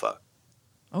an alpha.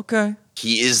 Okay.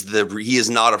 He is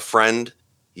not a friend.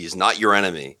 He is not your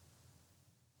enemy.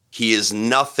 He is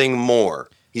nothing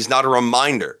more. He's not a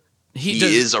reminder. He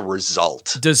is a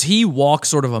result. Does he walk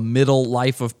sort of a middle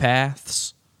life of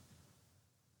paths?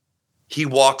 He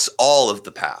walks all of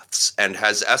the paths and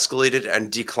has escalated and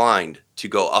declined to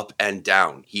go up and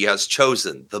down. He has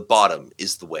chosen the bottom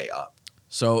is the way up.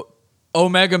 So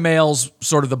omega males,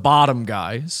 sort of the bottom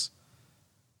guys.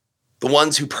 The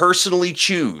ones who personally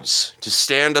choose to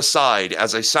stand aside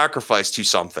as a sacrifice to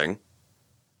something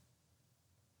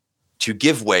to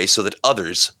give way so that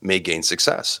others may gain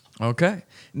success. Okay.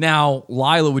 Now,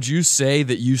 Lila, would you say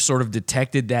that you sort of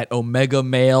detected that omega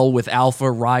male with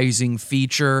alpha rising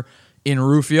feature in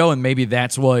Ruphio, and maybe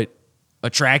that's what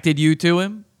attracted you to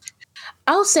him?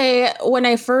 I'll say when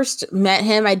I first met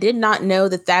him, I did not know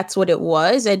that that's what it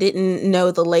was. I didn't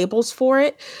know the labels for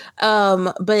it.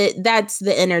 But that's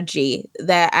the energy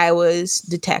that I was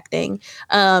detecting,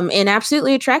 and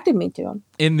absolutely attracted me to him.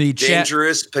 In the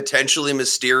dangerous, potentially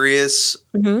mysterious,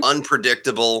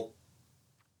 unpredictable,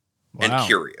 and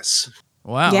curious.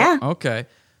 Wow. Yeah. Okay.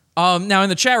 Now in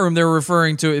the chat room, they're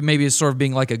referring to it maybe as sort of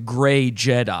being like a gray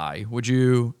Jedi. Would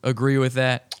you agree with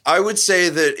that? I would say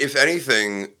that if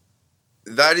anything,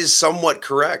 that is somewhat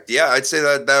correct. Yeah, I'd say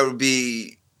that would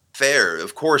be fair.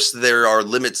 Of course, there are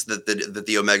limits that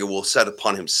the Omega will set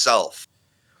upon himself.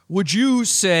 Would you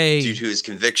say, due to his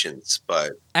convictions,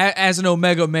 but as an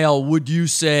Omega male, would you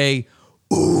say,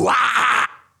 ooh, ah?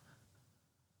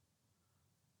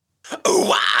 Ooh,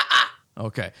 ah.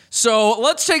 Okay, so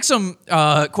let's take some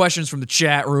questions from the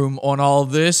chat room on all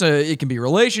of this. It can be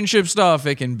relationship stuff.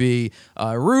 It can be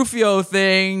Ruphio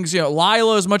things.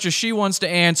 Lila, as much as she wants to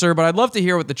answer, but I'd love to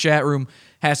hear what the chat room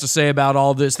has to say about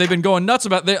all this. They've been going nuts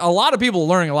about a lot of people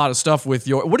learning a lot of stuff with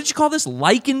what did you call this?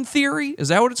 Lichen theory? Is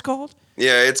that what it's called?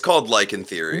 Yeah, it's called lichen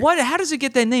theory. How does it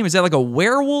get that name? Is that like a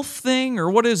werewolf thing,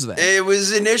 or what is that? It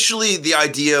was initially, the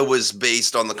idea was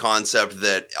based on the concept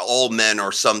that all men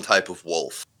are some type of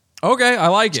wolf. Okay, I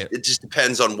like it. It just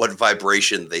depends on what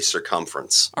vibration they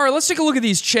circumference. All right, let's take a look at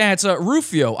these chats.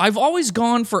 Ruphio, I've always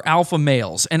gone for alpha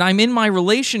males, and I'm in my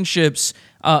relationships.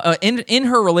 In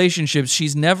her relationships,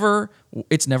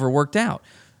 it's never worked out.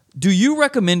 Do you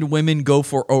recommend women go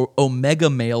for omega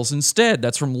males instead?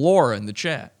 That's from Laura in the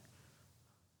chat.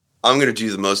 I'm going to do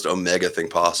the most omega thing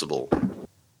possible.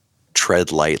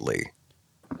 Tread lightly.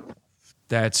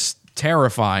 That's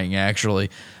terrifying,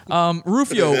 actually.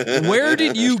 Rufio, where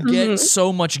did you get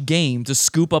so much game to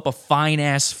scoop up a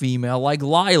fine-ass female like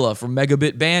Lila from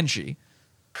Megabit Banshee?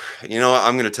 You know what?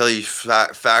 I'm going to tell you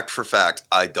fact for fact,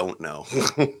 I don't know.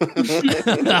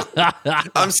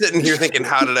 I'm sitting here thinking,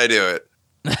 how did I do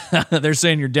it? They're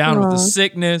saying you're down with the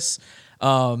sickness.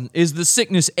 Is the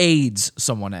sickness AIDS,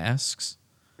 someone asks?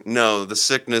 No, the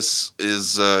sickness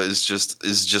is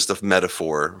just a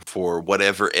metaphor for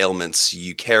whatever ailments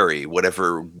you carry.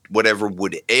 Whatever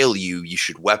would ail you, you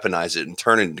should weaponize it and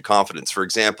turn it into confidence. For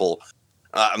example,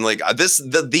 I'm like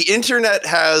the internet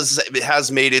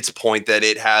has made its point that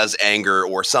it has anger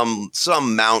or some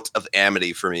amount of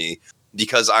amity for me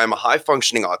because I'm a high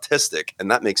functioning autistic, and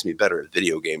that makes me better at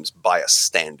video games by a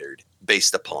standard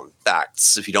based upon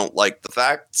facts. If you don't like the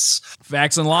facts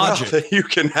and logic, you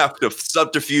can have to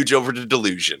subterfuge over to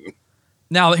delusion.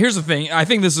 Now, here's the thing. I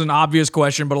think this is an obvious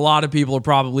question, but a lot of people are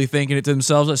probably thinking it to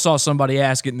themselves. I saw somebody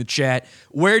ask it in the chat.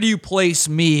 Where do you place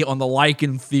me on the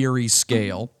lichen theory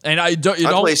scale? And I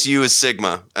place you as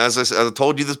Sigma. As I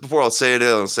told you this before, I'll say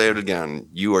it again.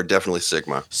 You are definitely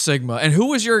Sigma. Sigma. And who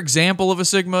was your example of a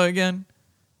Sigma again?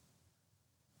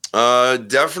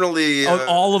 Definitely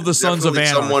all of the Sons of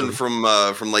Anarchy. Someone from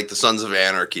like the Sons of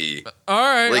Anarchy. All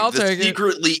right, like I'll take it. The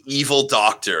secretly evil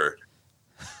doctor.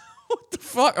 What the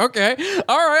fuck? Okay,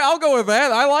 all right, I'll go with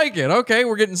that. I like it. Okay,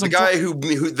 we're getting some.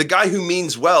 The guy who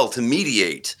means well to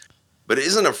mediate, but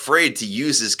isn't afraid to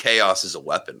use his chaos as a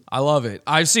weapon. I love it.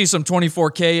 I see some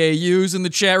 24K AUs in the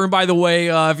chat room. By the way,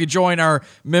 if you join our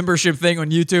membership thing on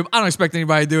YouTube, I don't expect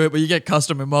anybody to do it, but you get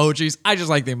custom emojis. I just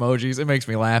like the emojis. It makes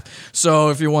me laugh. So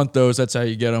if you want those, that's how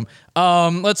you get them.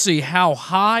 Let's see. How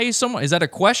high is that a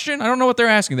question? I don't know what they're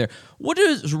asking there. What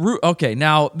is... Okay,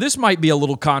 now, this might be a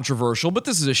little controversial, but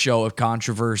this is a show of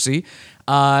controversy,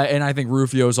 and I think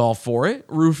Rufio's all for it.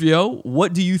 Ruphio,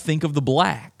 what do you think of the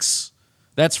blacks?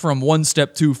 That's from One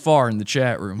Step Too Far in the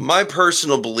chat room. My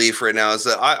personal belief right now is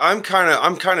that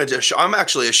I'm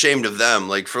actually ashamed of them.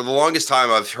 Like, for the longest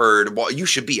time, I've heard, well, you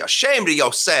should be ashamed of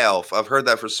yourself. I've heard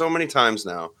that for so many times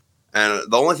now. And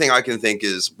the only thing I can think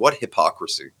is, what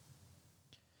hypocrisy.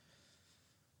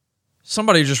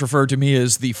 Somebody just referred to me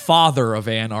as the father of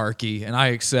anarchy, and I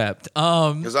accept.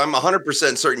 Because I'm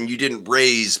 100% certain you didn't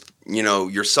raise,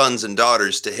 your sons and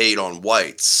daughters to hate on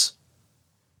whites.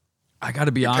 I got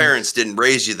to be honest. Your parents didn't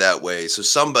raise you that way, so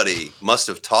somebody must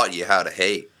have taught you how to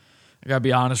hate. I got to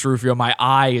be honest, Ruphio, my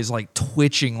eye is like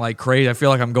twitching like crazy. I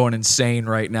feel like I'm going insane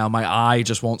right now. My eye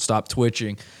just won't stop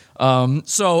twitching.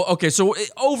 So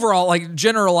overall, like,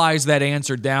 generalize that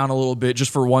answer down a little bit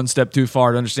just for One Step Too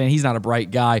Far to understand he's not a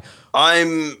bright guy.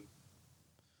 I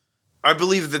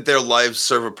believe that their lives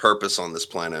serve a purpose on this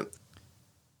planet.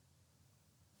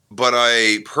 But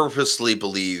I purposely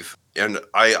believe... And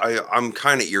I'm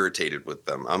kind of irritated with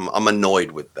them. I'm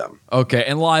annoyed with them. Okay,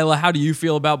 and Lila, how do you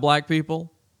feel about black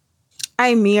people?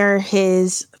 I mirror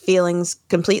his feelings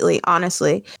completely,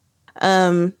 honestly.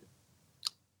 It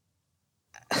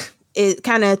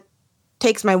kind of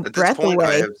takes my breath away.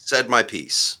 I have said my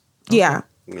piece. Yeah,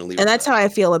 I'm gonna leave and that's how I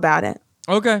feel about it.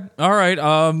 Okay, all right.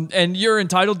 And you're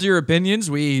entitled to your opinions.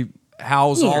 We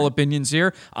house all opinions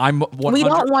here. We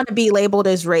don't want to be labeled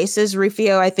as racist,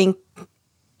 Rufio. I think.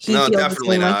 No,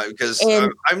 definitely not. Because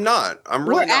I'm not. I'm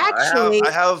really not. Actually,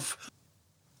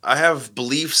 I have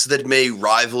beliefs that may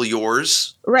rival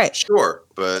yours. Right. Sure,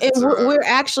 but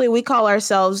we call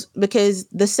ourselves, because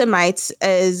the Semites,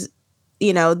 as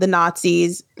the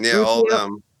Nazis. Yeah, all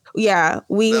them. Yeah,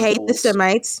 we hate the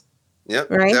Semites.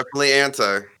 Yep. Right. Definitely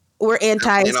anti. We're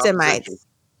anti-Semites,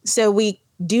 so we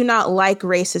do not like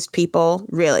racist people.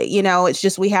 Really, it's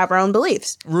just we have our own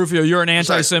beliefs. Ruphio, you're an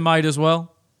anti-Semite as well.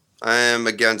 I am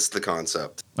against the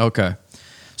concept. Okay.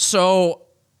 So,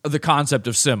 the concept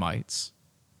of Semites.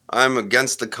 I'm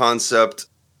against the concept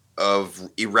of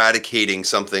eradicating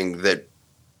something that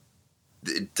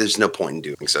there's no point in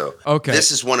doing so. Okay.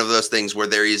 This is one of those things where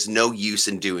there is no use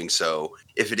in doing so.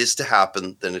 If it is to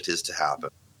happen, then it is to happen.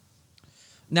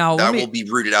 Now That will be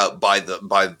rooted out by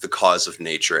the cause of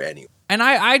nature anyway. And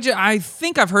I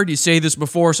think I've heard you say this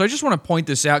before, so I just want to point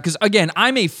this out because again,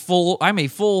 I'm a full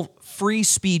free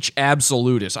speech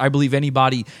absolutist. I believe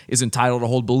anybody is entitled to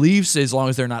hold beliefs as long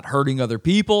as they're not hurting other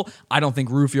people. I don't think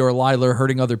Ruphio or Lila are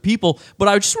hurting other people, but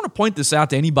I just want to point this out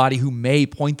to anybody who may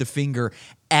point the finger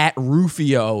at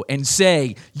Ruphio and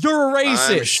say, "You're a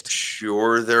racist." I'm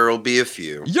sure there'll be a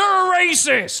few. You're a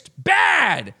racist.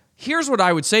 Bad. Here's what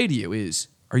I would say to you is,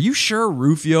 are you sure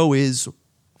Ruphio is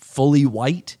fully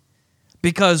white?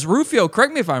 Because Ruphio,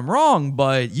 correct me if I'm wrong,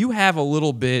 but you have a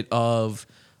little bit of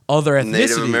other ethnicity.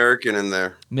 Native American in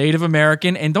there. Native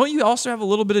American. And don't you also have a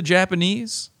little bit of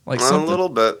Japanese? Like a little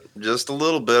bit. Just a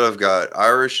little bit. I've got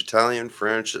Irish, Italian,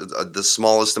 French, the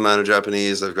smallest amount of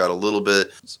Japanese. I've got a little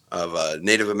bit of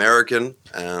Native American.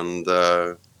 And,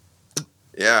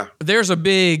 yeah. There's a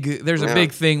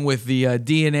big thing with the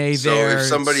DNA there. So if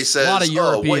somebody says, a lot of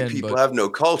European, white people have no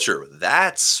culture,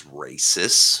 that's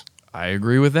racist. I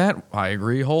agree with that. I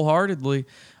agree wholeheartedly.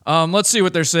 Let's see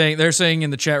what they're saying. They're saying in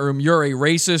the chat room, "You're a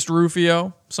racist,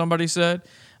 Ruphio," somebody said.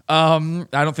 I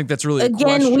don't think that's really a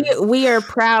question. Again, we are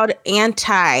proud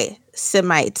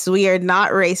anti-Semites. We are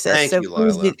not racist. Thank you,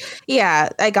 Lila. Yeah,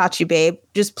 I got you, babe.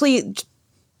 Just please,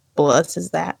 us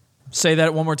as that. Say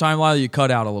that one more time, Lila. You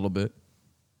cut out a little bit.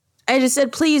 I just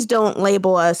said, please don't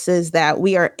label us as that.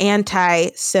 We are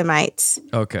anti-Semites.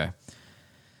 Okay.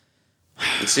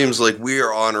 It seems like we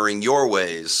are honoring your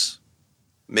ways.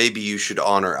 Maybe you should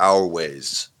honor our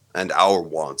ways and our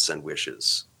wants and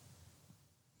wishes.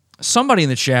 Somebody in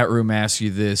the chat room asked you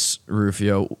this,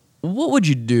 Ruphio. What would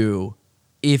you do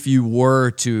if you were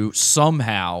to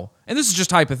somehow, and this is just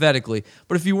hypothetically,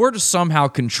 but if you were to somehow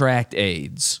contract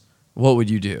AIDS, what would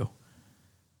you do?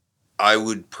 I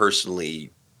would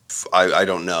personally, I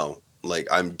don't know. Like,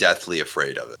 I'm deathly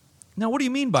afraid of it. Now, what do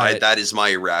you mean by it? That is my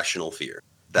irrational fear.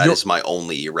 That is my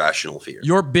only irrational fear.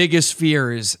 Your biggest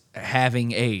fear is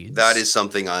having AIDS. That is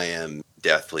something I am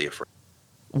deathly afraid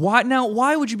of.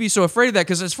 Why would you be so afraid of that?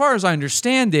 Because as far as I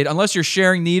understand it, unless you're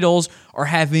sharing needles or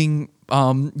having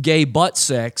gay butt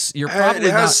sex, you're probably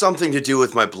It has something to do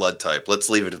with my blood type. Let's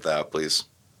leave it at that, please.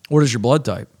 What is your blood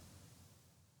type?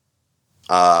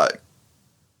 To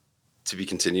be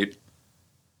continued.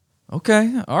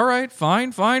 Okay. All right.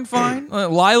 Fine.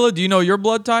 Lila, do you know your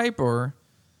blood type or...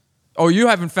 Oh, you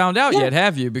haven't found out yet,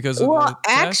 have you? Because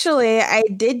actually, I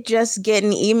did just get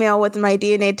an email with my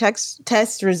DNA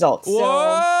test results.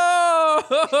 Whoa!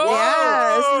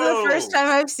 Yeah, this is the first time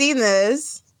I've seen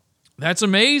this. That's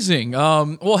amazing.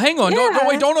 Well, hang on. Yeah. No,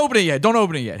 wait, don't open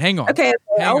it yet. Hang on. Okay,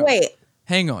 I'll wait.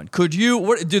 Hang on. Could you?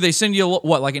 What do they send you?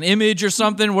 What, like an image or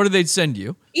something? What do they send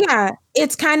you? Yeah,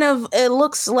 it's it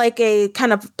looks like a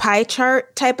kind of pie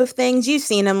chart type of things. You've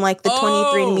seen them, like the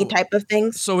 23andMe type of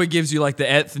things. So it gives you like the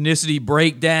ethnicity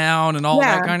breakdown and all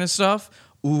that kind of stuff.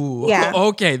 Ooh. Yeah.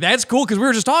 Okay, that's cool because we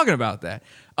were just talking about that.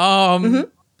 And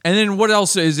then what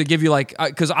else is it give you? Like,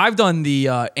 because I've done the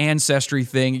ancestry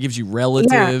thing. It gives you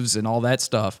relatives and all that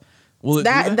stuff.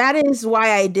 That is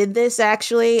why I did this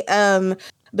actually.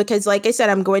 Because like I said,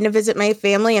 I'm going to visit my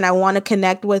family and I want to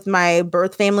connect with my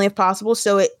birth family if possible.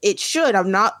 So it should, I'm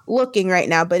not looking right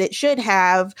now, but it should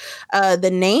have the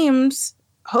names,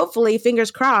 hopefully,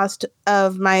 fingers crossed,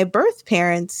 of my birth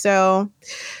parents. So,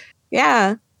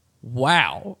 yeah.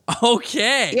 Wow.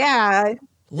 Okay. Yeah.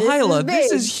 Lila,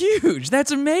 this is huge.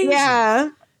 That's amazing. Yeah.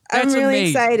 I'm really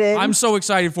excited. I'm so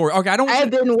excited for it. Okay, I've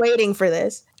been waiting for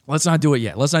this. Let's not do it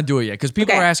yet. Because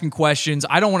people are asking questions.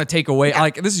 I don't want to take away.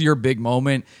 Like, this is your big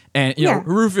moment. And, you know,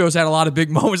 Rufio's had a lot of big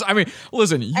moments. I mean,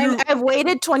 listen. I've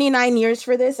waited 29 years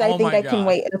for this. I think I can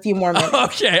wait a few more minutes.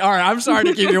 Okay. All right. I'm sorry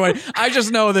to keep you waiting. I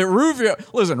just know that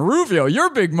Ruphio, your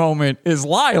big moment is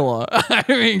Lila. I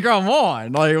mean, come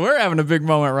on. Like, we're having a big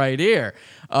moment right here.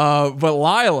 But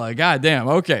Lila, goddamn.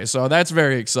 Okay. So that's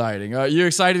very exciting. You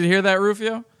excited to hear that,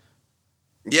 Ruphio?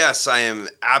 Yes, I am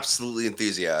absolutely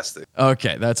enthusiastic.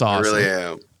 Okay, that's awesome. I really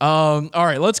am. All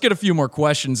right, let's get a few more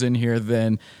questions in here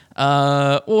then.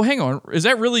 Well, hang on. Is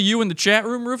that really you in the chat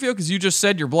room, Ruphio? Because you just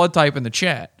said your blood type in the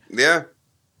chat. Yeah.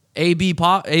 AB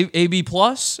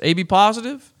plus? AB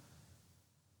positive?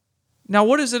 Now,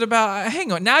 what is it about?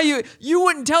 Hang on. Now you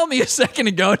wouldn't tell me a second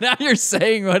ago. Now you're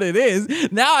saying what it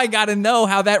is. Now I got to know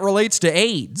how that relates to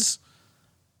AIDS.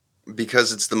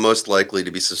 Because it's the most likely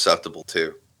to be susceptible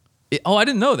to. I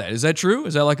didn't know that. Is that true?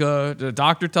 Is that like a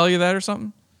doctor tell you that or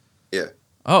something? Yeah.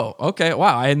 Oh, okay.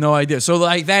 Wow, I had no idea. So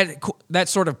like that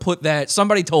sort of put that,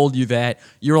 somebody told you that,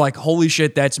 you're like, holy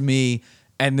shit, that's me.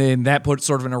 And then that put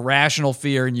sort of an irrational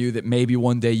fear in you that maybe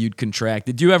one day you'd contract.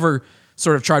 Did you ever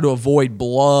sort of try to avoid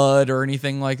blood or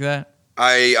anything like that?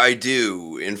 I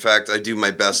do. In fact, I do my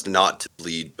best not to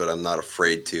bleed, but I'm not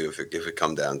afraid to if it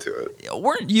come down to it.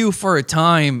 Weren't you for a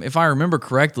time, if I remember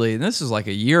correctly, and this is like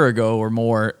a year ago or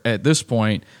more at this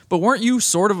point, but weren't you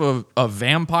sort of a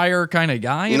vampire kind of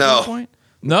guy at this point?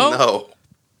 No? No.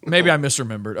 Maybe I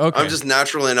misremembered. Okay. I'm just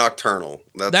naturally nocturnal.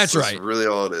 That's right. Really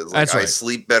all it is. Like, That's right. I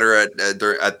sleep better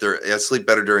I sleep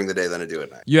better during the day than I do at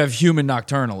night. You have human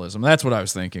nocturnalism. That's what I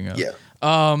was thinking of. Yeah.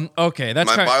 Okay.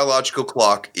 That's my biological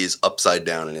clock is upside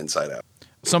down and inside out.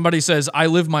 Somebody says, I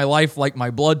live my life like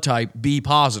my blood type, B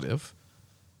positive.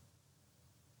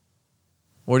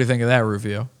 What do you think of that,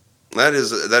 Ruphio? That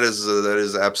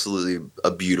is absolutely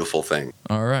a beautiful thing.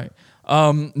 All right.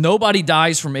 Nobody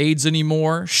dies from AIDS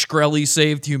anymore. Shkreli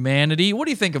saved humanity. What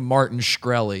do you think of Martin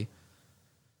Shkreli?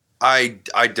 I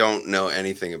don't know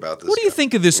anything about this. What do you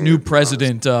think of this new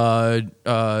president, Joe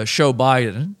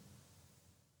Biden?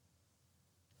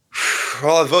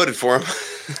 Well, I voted for him.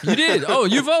 You did? Oh,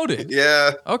 you voted?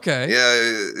 Yeah. Okay.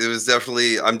 Yeah, it was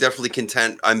I'm definitely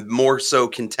content. I'm more so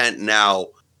content now,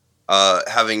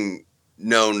 having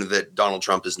known that Donald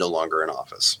Trump is no longer in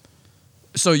office.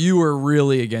 So you were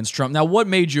really against Trump. Now, what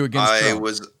made you against Trump?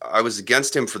 I was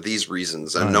against him for these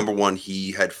reasons. And number one,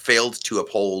 he had failed to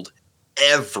uphold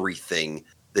everything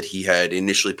that he had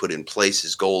initially put in place.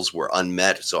 His goals were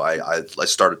unmet. So I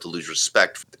started to lose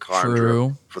respect for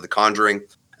the Conjuring.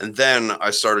 And then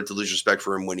I started to lose respect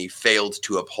for him when he failed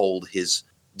to uphold his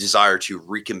desire to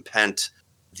recompense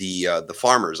the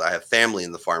farmers. I have family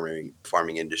in the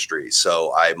farming industry,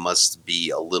 so I must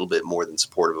be a little bit more than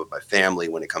supportive of my family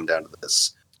when it comes down to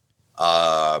this.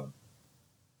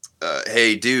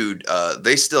 Hey, dude,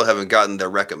 they still haven't gotten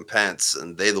their recompense,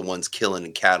 and they the ones killing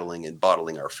and cattling and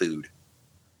bottling our food.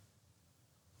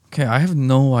 Okay, I have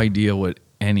no idea what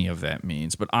any of that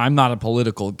means, but I'm not a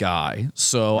political guy,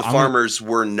 so the farmers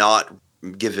were not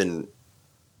given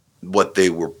what they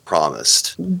were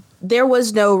promised. There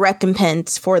was no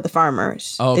recompense for the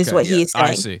farmers, is what he's saying.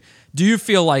 I see. Do you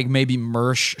feel like maybe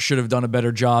Mersh should have done a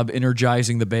better job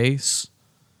energizing the base?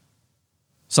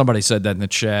 Somebody said that in the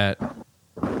chat.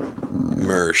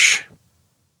 Mersh.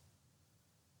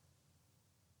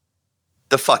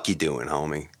 The fuck you doing,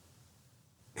 homie?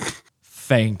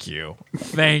 Thank you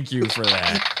for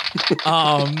that.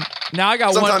 Now I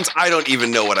got Sometimes I don't even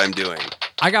know what I'm doing.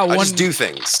 I just do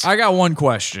things. I got one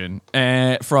question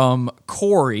from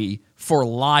Corey for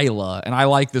Lila, and I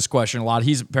like this question a lot.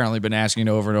 He's apparently been asking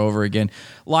it over and over again.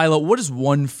 Lila, what is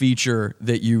one feature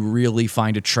that you really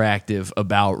find attractive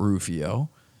about Ruphio?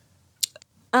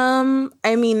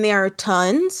 I mean, there are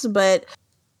tons, but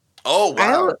oh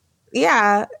wow,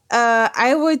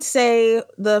 I would say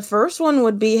the first one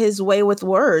would be his way with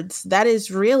words. That is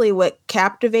really what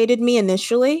captivated me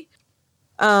initially.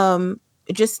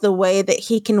 Just the way that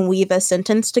he can weave a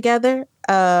sentence together.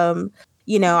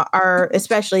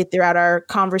 Especially throughout our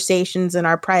conversations and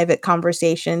our private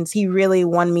conversations, he really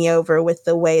won me over with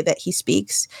the way that he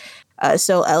speaks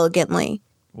so elegantly.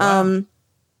 Wow.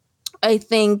 I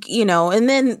think, and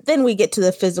then we get to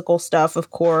the physical stuff, of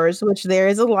course, which there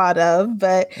is a lot of,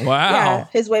 but yeah,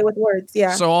 his way with words.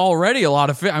 Yeah. So already a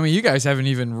lot of, you guys haven't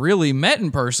even really met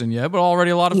in person yet, but already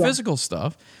a lot of physical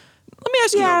stuff. Let me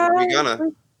ask you. We're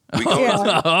gonna.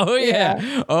 Oh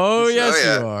yeah. Oh yes,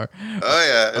 you are. Oh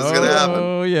yeah, it's gonna happen.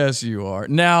 Oh yes, you are.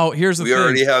 Now here's the thing. We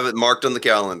already have it marked on the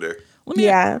calendar.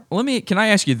 Can I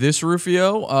ask you this,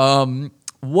 Ruphio?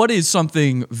 What is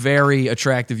something very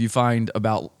attractive you find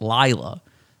about Lila?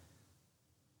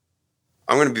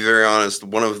 I'm going to be very honest.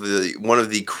 One of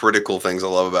the critical things I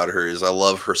love about her is I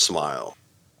love her smile.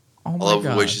 Oh my I love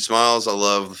God. the way she smiles. I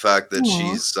love the fact that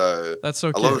she's. That's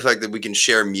so cute. I love the fact that we can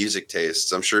share music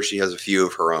tastes. I'm sure she has a few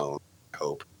of her own. I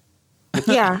hope.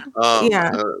 Yeah.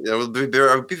 I would be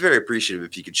very appreciative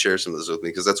if you could share some of those with me,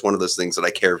 because that's one of those things that I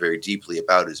care very deeply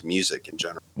about is music in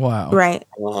general. Wow. Right.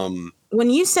 When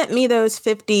you sent me those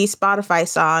 50 Spotify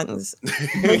songs,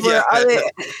 they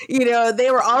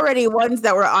were already ones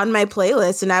that were on my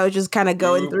playlist, and I was just kind of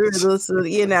going through this.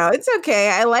 It's okay.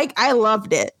 I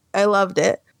loved it.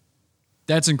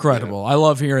 That's incredible. I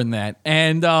love hearing that.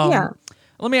 And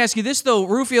let me ask you this though,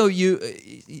 Ruphio.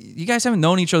 You guys haven't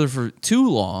known each other for too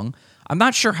long. I'm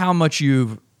not sure how much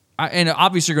and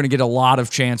obviously you're going to get a lot of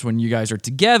chance when you guys are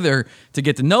together to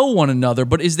get to know one another.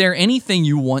 But is there anything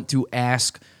you want to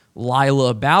ask Lila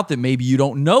about that maybe you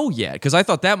don't know yet? Because I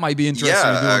thought that might be interesting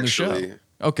to do on the show.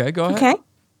 Okay, go ahead.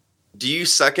 Do you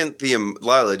second the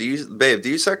Lila? Do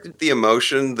you second the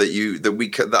emotion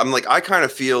I'm like, I kind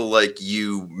of feel like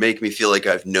you make me feel like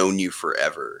I've known you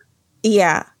forever.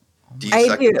 Yeah. Do you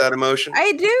second that emotion?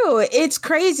 I do. It's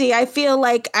crazy. I feel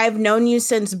like I've known you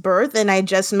since birth and I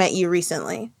just met you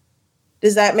recently.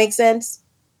 Does that make sense?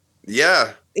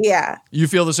 Yeah. Yeah. You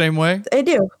feel the same way? I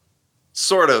do.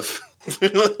 Sort of.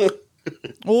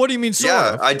 Well, what do you mean sort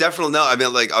of? I definitely know. I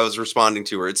mean, like, I was responding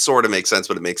to her. It sort of makes sense,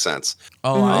 but it makes sense.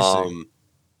 Oh, I see.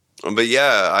 But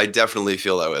yeah, I definitely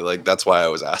feel that way. Like, that's why I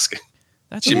was asking.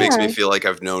 She makes me feel like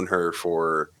I've known her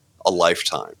for a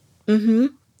lifetime. Mm-hmm.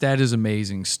 That is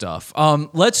amazing stuff.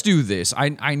 Let's do this.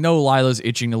 I know Lila's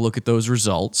itching to look at those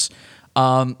results.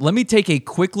 Let me take a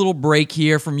quick little break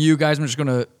here from you guys. I'm just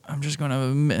gonna.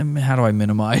 How do I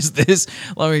minimize this?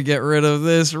 Let me get rid of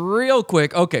this real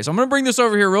quick. Okay, so I'm gonna bring this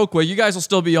over here real quick. You guys will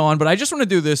still be on, but I just want to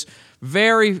do this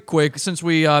very quick since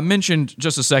we mentioned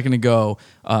just a second ago.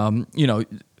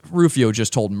 Ruphio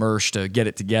just told Mersh to get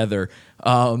it together.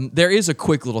 There is a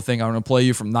quick little thing I want to play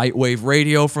you from Nightwave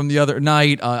Radio from the other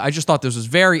night. I just thought this was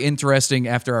very interesting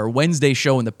after our Wednesday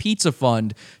show in the Pizza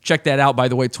Fund. Check that out, by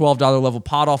the way, $12 level,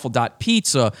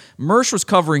 podawful.pizza. Mersh was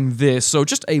covering this, so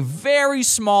just a very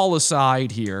small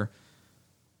aside here.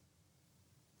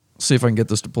 See if I can get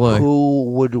this to play.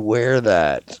 Who would wear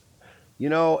that?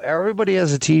 Everybody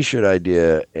has a t-shirt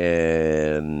idea, and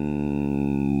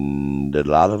a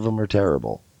lot of them are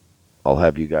terrible. I'll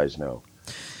have you guys know.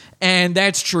 And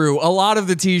that's true. A lot of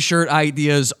the t-shirt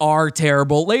ideas are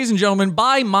terrible. Ladies and gentlemen,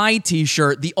 buy my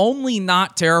t-shirt, the only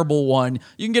not terrible one.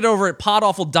 You can get over at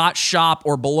podawful.shop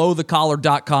or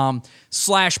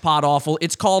belowthecollar.com/podawful.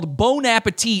 It's called Bon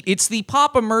Appetit. It's the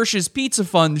Papa Mersh's Pizza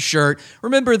Fund shirt.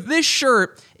 Remember, this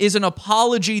shirt is an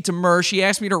apology to Mersh. He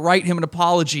asked me to write him an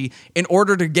apology in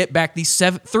order to get back the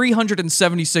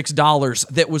 $376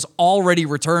 that was already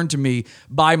returned to me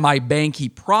by my bank. He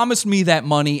promised me that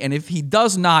money, and if he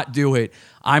does not do it,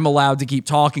 I'm allowed to keep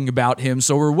talking about him.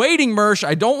 So we're waiting, Mersh.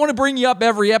 I don't want to bring you up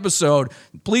every episode.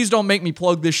 Please don't make me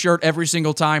plug this shirt every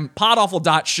single time.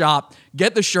 Podawful.shop.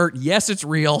 Get the shirt. Yes, it's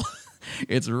real.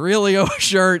 It's really a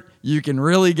shirt. You can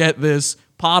really get this.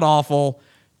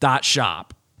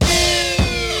 Podawful.shop.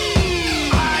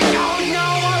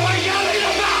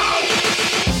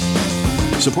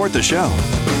 Support the show.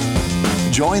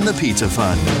 Join the Pizza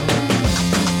Fund.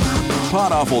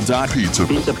 Podawful.pizza.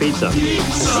 Pizza.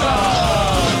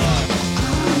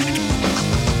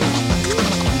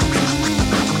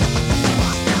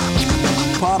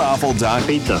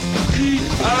 Podawful.pizza.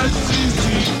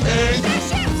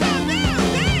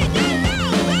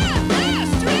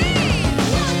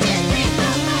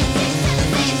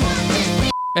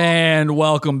 And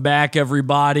welcome back,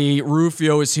 everybody.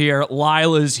 Ruphio is here.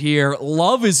 Lila's here.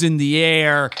 Love is in the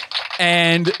air.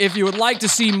 And if you would like to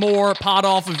see more Pod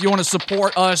Off, if you want to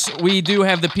support us, we do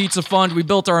have the Pizza Fund. We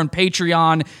built our own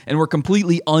Patreon, and we're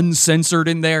completely uncensored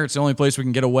in there. It's the only place we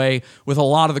can get away with a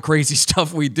lot of the crazy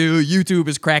stuff we do. YouTube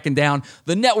is cracking down.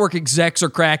 The network execs are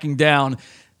cracking down.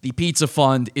 The Pizza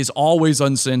Fund is always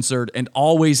uncensored and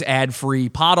always ad-free.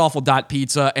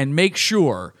 Podawful.pizza. And make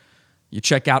sure you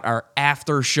check out our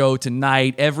after show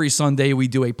tonight. Every Sunday, we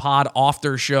do a pod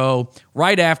after show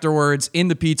right afterwards in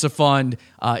the Pizza Fund.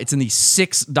 It's in the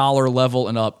 $6 level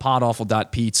and up,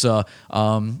 podawful.pizza.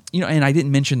 And I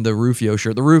didn't mention the Ruphio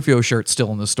shirt. The Ruphio shirt's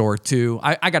still in the store, too.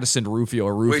 I got to send Ruphio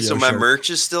a Ruphio shirt. Wait, so my merch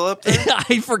is still up there?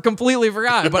 I completely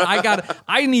forgot, but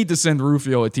I need to send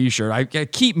Ruphio a t-shirt. I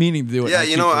keep meaning to do it. Yeah,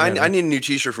 I need a new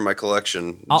t-shirt for my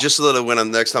collection. Just so that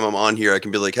when next time I'm on here, I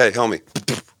can be like, hey, help me.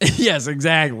 Yes,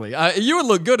 exactly. You would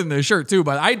look good in this shirt too,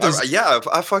 but I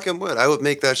fucking would. I would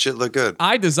make that shit look good.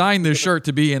 I designed this shirt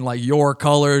to be in like your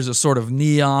colors, a sort of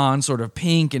neon, sort of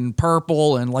pink and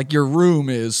purple, and like your room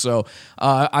is. So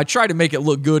I try to make it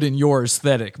look good in your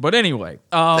aesthetic. But anyway,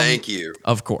 thank you.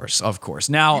 Of course.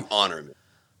 Now, you honor me.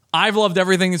 I've loved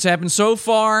everything that's happened so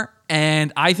far,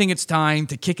 and I think it's time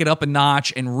to kick it up a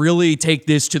notch and really take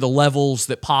this to the levels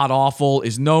that Pod Awful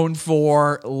is known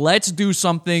for. Let's do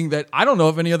something that I don't know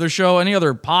if any other show, any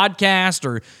other podcast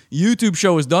or YouTube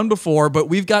show has done before, but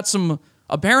we've got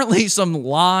apparently some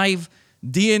live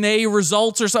DNA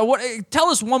results or so. Tell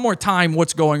us one more time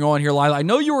what's going on here, Lila. I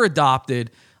know you were adopted.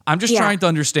 I'm just trying to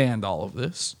understand all of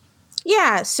this.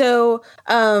 Yeah, so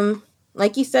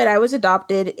like you said, I was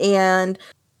adopted, and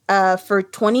for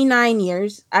 29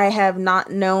 years, I have not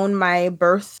known my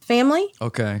birth family.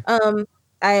 Okay.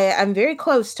 I'm very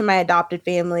close to my adopted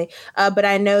family, but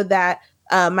I know that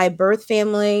my birth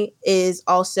family is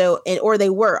also they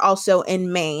were also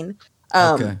in Maine,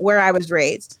 where I was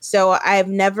raised. So I've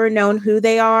never known who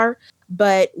they are,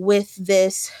 but with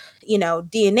this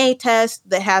DNA test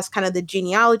that has kind of the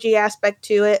genealogy aspect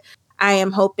to it. I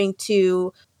am hoping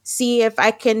to see if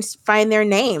I can find their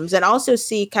names and also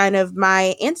see kind of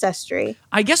my ancestry.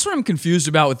 I guess what I'm confused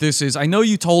about with this is I know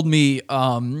you told me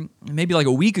maybe like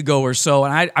a week ago or so,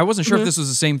 and I wasn't sure if this was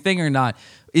the same thing or not.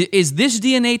 Is this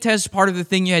DNA test part of the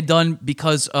thing you had done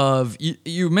because of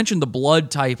you mentioned the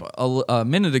blood type a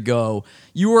minute ago?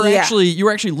 You were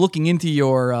actually looking into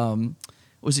your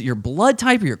was it your blood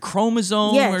type or your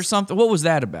chromosome or something? What was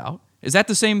that about? Is that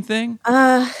the same thing?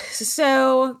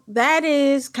 So that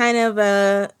is kind of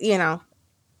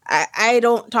I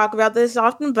don't talk about this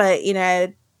often, but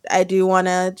I do want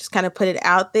to just kind of put it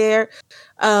out there.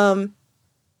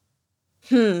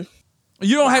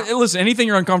 You don't have listen. Anything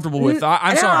you're uncomfortable with,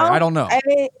 I'm sorry, I don't know.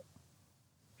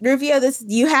 Ruphio,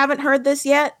 you haven't heard this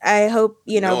yet. I hope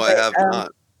No, I have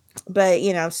not.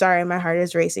 But sorry, my heart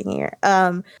is racing here.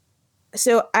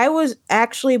 So I was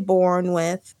actually born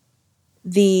with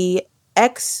the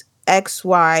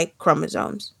XXY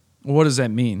chromosomes. What does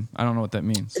that mean? I don't know what that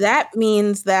means. That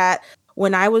means that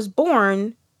when I was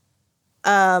born,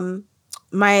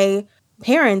 my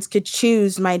parents could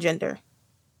choose my gender.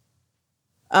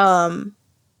 So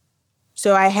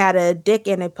I had a dick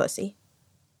and a pussy.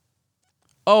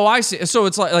 Oh, I see. So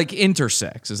it's like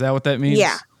intersex. Is that what that means?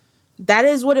 Yeah. That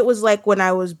is what it was like when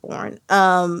I was born.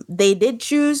 They did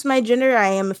choose my gender. I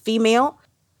am a female.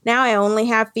 Now I only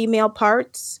have female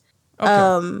parts.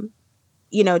 Okay.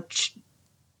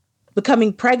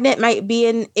 Becoming pregnant might be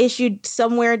an issue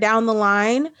somewhere down the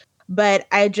line, but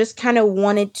I just kind of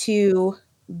wanted to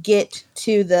get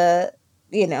to the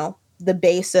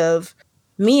base of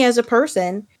me as a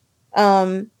person,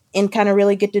 and kind of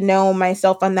really get to know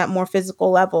myself on that more physical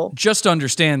level. Just to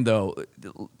understand, though,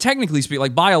 technically speaking,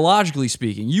 like biologically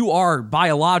speaking, you are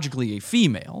biologically a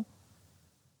female.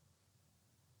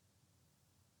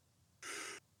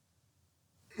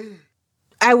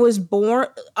 I was born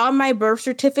on my birth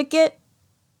certificate.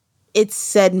 It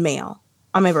said male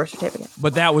on my birth certificate,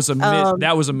 but that was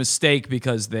a mistake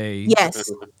because they.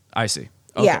 Yes, I see.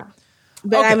 Okay. Yeah,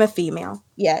 but I'm a female.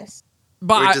 Yes.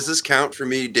 But wait, does this count for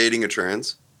me dating a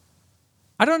trans?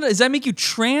 I don't know. Does that make you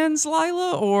trans,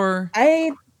 Lila, or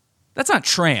that's not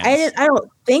trans? I don't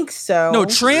think so. No,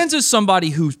 trans is somebody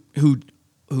who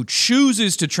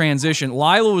chooses to transition.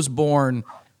 Lila was born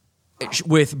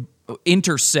with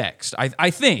intersexed.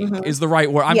 I think is the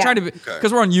right word. I'm trying to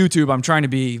because we're on YouTube. I'm trying to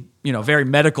be very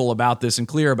medical about this and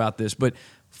clear about this. But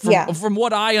from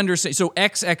what I understand, so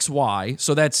XXY.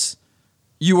 So that's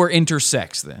you are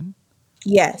intersex then.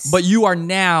 Yes. But you are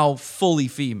now fully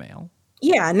female.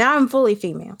 Yeah, now I'm fully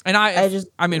female. And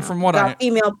I mean, from what I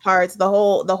female parts, the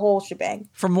whole shebang.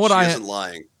 From what she isn't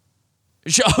lying.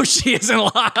 Oh, she isn't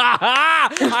lying.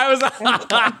 I was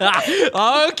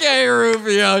okay,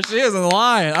 Ruphio. She isn't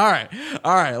lying. All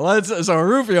right. So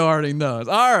Ruphio already knows.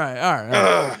 All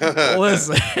right.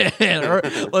 Listen.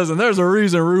 There's a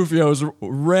reason Rufio's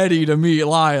ready to meet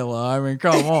Lila. I mean,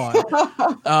 come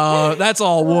on. That's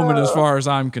all woman as far as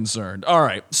I'm concerned. All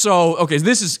right. So okay,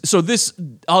 this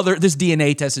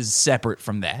DNA test is separate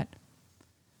from that.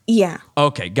 Yeah.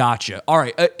 Okay, gotcha. All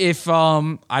right. If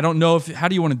I don't know how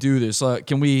do you want to do this?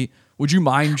 Would you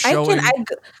mind showing?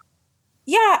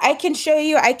 I can show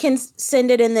you. I can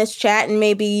send it in this chat, and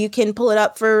maybe you can pull it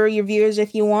up for your viewers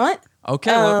if you want.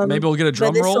 Okay, maybe we'll get a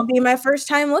drum roll. This will be my first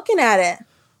time looking at it.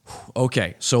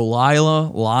 Okay, so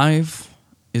Lila live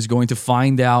is going to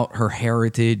find out her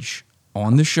heritage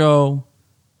on the show,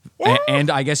 and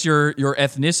I guess your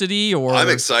ethnicity. Or I'm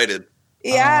excited.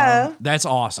 Yeah. That's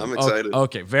awesome. I'm excited.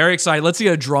 Okay, very excited. Let's see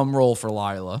a drum roll for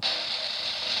Lila.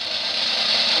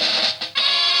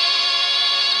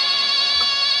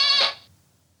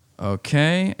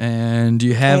 Okay, and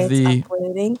you have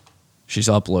uploading. She's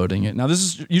uploading it. Now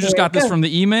you just got this from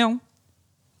the email?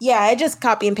 Yeah, I just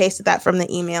copy and pasted that from the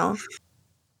email.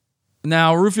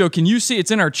 Now, Ruphio, can you see? It's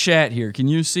in our chat here. Can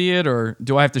you see it, or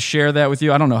do I have to share that with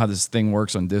you? I don't know how this thing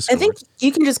works on Discord. I think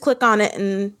you can just click on it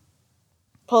and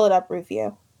pull it up,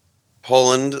 Ruphio.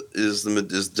 Poland is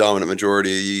the dominant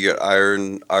majority. You got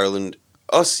Ireland.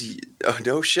 Oh,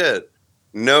 no shit.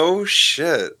 No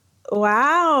shit.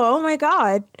 Wow. Oh my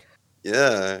God.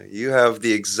 Yeah, you have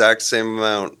the exact same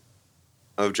amount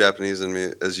of Japanese in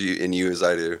me as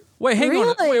I do. Wait, hang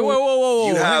on. Wait, whoa.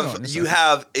 You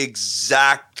have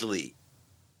exactly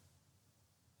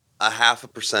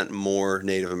 0.5% more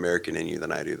Native American in you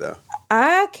than I do, though.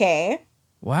 Okay.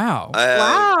 Wow.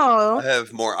 I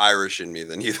have more Irish in me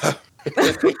than you, though.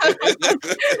 Okay.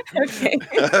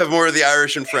 I have more of the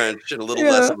Irish and French and a little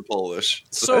less of the Polish.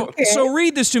 So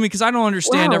read this to me because I don't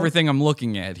understand everything I'm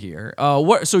looking at here.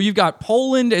 So you've got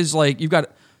Poland as like you've got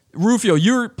Ruphio,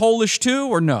 you're Polish too,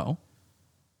 or no?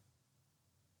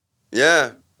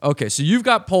 Yeah. Okay, so you've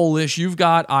got Polish, you've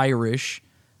got Irish.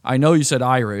 I know you said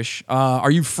Irish.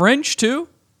 Are you French too?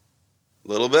 A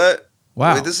little bit.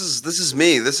 Wow. Wait, this is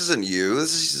me. This isn't you.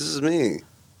 This is me.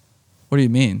 What do you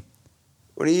mean?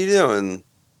 What are you doing?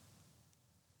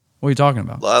 What are you talking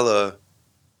about? Lila?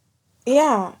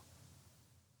 Yeah.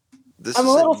 This I'm a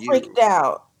isn't little you. freaked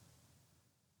out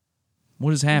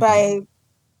What is happening?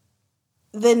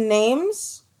 by the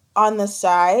names on the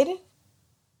side.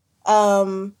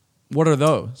 What are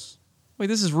those? Wait,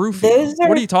 this is Ruphio. Those What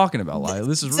are- are you talking about, Lila?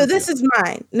 This is Ruphio. So this is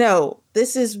mine. No,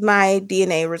 this is my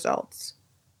DNA results.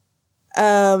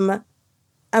 I'm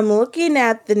looking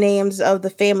at the names of the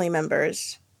family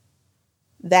members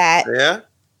that Yeah?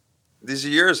 These are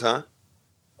yours, huh?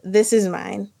 this is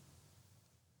mine.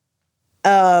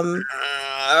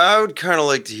 I would kind of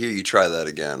like to hear you try that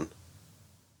again.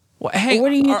 Well, hey,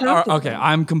 What are you talking okay, about?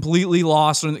 I'm completely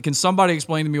lost. Can somebody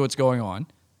explain to me what's going on?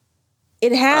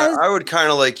 It has I would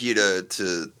kind of like you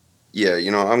to yeah,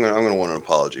 I'm gonna want an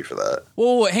apology for that.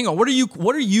 Whoa, hang on. What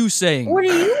are you saying? What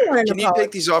do you want to Can you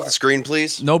take these off the screen,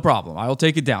 please? No problem. I will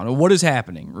take it down. What is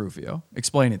happening, Ruphio?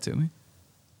 Explain it to me.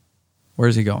 Where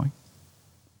is he going?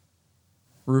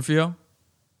 Ruphio?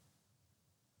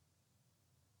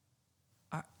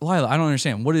 Lila, I don't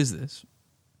understand. What is this?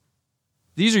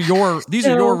 These are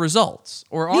your results,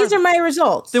 or These are my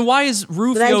results. Then why is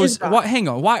Rufio's? got. Hang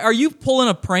on. Why are you pulling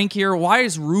a prank here? Why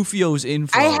is Rufio's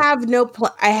info? I have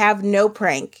no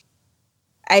prank.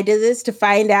 I did this to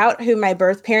find out who my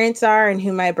birth parents are and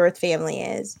who my birth family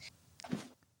is.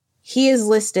 He is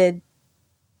listed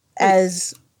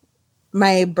as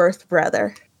my birth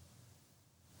brother.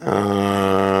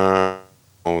 That's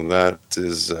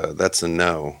a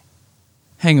no.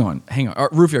 Hang on.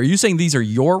 Rufio, are you saying these are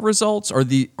your results, or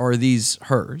are these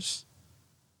hers?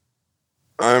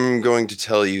 I'm going to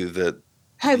tell you that.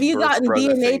 Have you gotten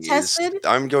DNA tested?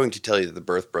 I'm going to tell you that the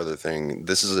birth brother thing.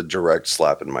 This is a direct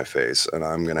slap in my face, and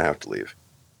I'm gonna have to leave.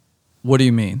 What do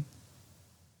you mean?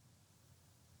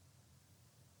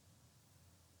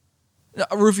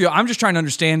 Rufio, I'm just trying to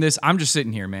understand this. I'm just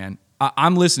sitting here, man.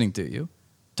 I'm listening to you.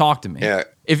 Talk to me. Yeah.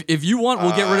 If you want,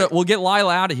 we'll get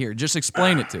Lila out of here. Just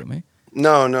explain it to me.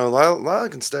 No, Lila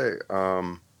can stay.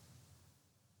 I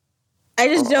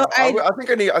just don't. I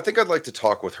think I'd like to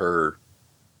talk with her,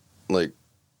 like,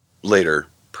 later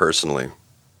personally.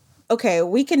 Okay,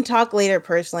 we can talk later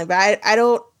personally, but I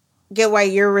don't get why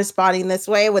you're responding this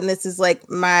way when this is like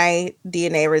my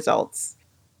DNA results.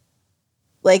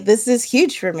 Like, this is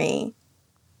huge for me.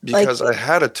 Because I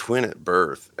had a twin at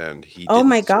birth, and he. Oh didn't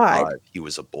my God. survive. He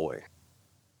was a boy,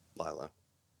 Lila.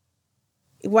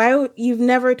 Why you've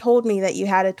never told me that you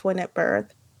had a twin at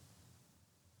birth?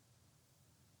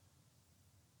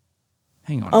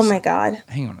 Hang on. Oh my God.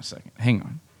 Hang on a second. Hang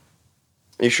on.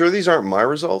 Are you sure these aren't my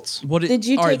results? Did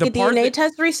you take a DNA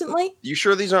test recently? You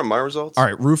sure these aren't my results? All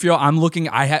right, Rufio, I'm looking.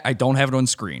 I don't have it on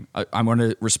screen. I'm going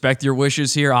to respect your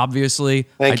wishes here, obviously.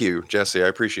 Thank you, Jesse. I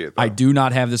appreciate that. I do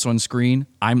not have this on screen.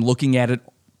 I'm looking at it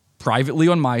privately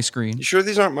on my screen. You sure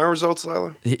these aren't my results,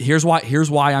 Lila? Here's why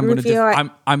I'm going Rufio,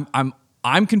 to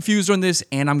I'm confused on this,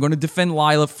 and I'm going to defend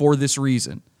Lila for this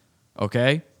reason.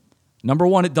 Okay? Number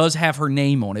one, it does have her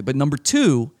name on it, but number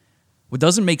two, what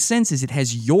doesn't make sense is it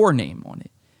has your name on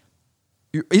it.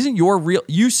 Isn't your real?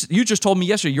 You just told me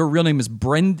yesterday your real name is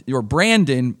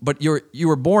Brandon, but you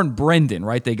were born Brendan,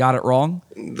 right? They got it wrong.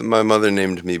 My mother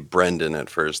named me Brendan at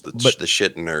first. The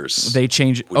shit nurse. They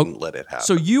changed. Wouldn't let it happen.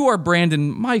 So you are Brandon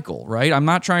Michael, right? I'm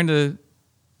not trying to,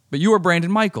 but you are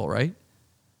Brandon Michael, right?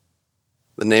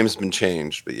 The name's been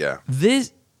changed, but yeah.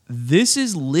 This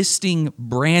is listing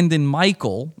Brandon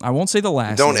Michael. I won't say the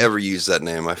last. Don't name. ever use that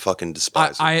name. I fucking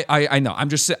despise it. I know. I'm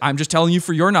just telling you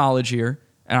for your knowledge here,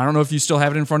 and I don't know if you still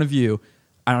have it in front of you.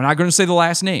 I'm not going to say the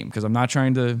last name because I'm not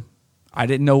trying to. I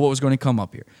didn't know what was going to come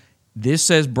up here. This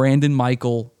says Brandon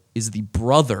Michael is the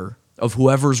brother of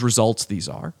whoever's results these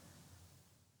are.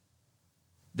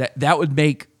 That would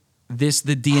make this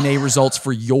the DNA results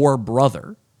for your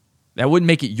brother. That wouldn't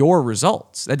make it your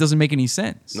results. That doesn't make any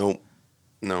sense. Nope.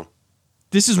 No.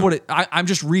 This is what I'm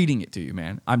just reading it to you,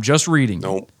 man. I'm just reading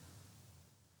Nope.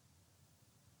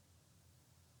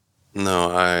 No,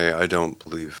 I don't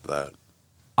believe that.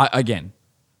 Again,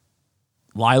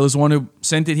 Lila's the one who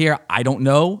sent it here. I don't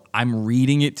know. I'm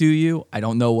reading it to you. I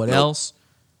don't know what else.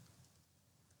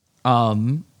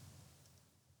 Where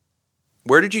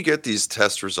did you get these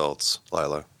test results,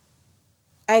 Lila?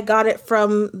 I got it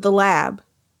from the lab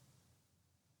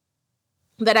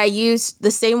that I used, the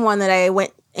same one that I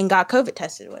went and got COVID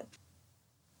tested with.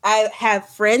 I have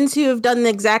friends who have done the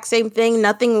exact same thing.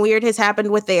 Nothing weird has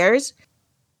happened with theirs.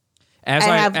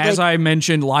 As I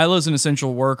mentioned, Lila's an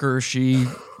essential worker. She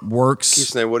works.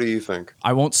 Kisne, what do you think?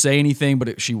 I won't say anything,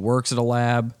 but she works at a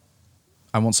lab.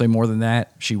 I won't say more than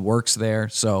that. She works there.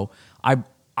 So I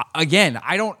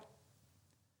don't.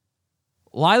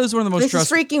 Lila's one of the most This is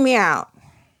freaking me out.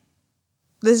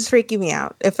 This is freaking me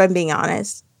out, if I'm being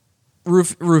honest.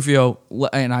 Ruphio,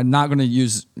 and I'm not going to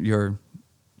use your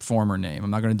former name.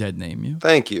 I'm not going to dead name you.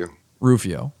 Thank you.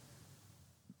 Ruphio,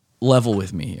 level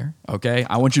with me here, okay?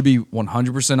 I want you to be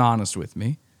 100% honest with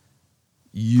me.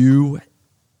 You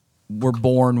were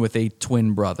born with a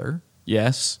twin brother,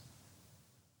 yes?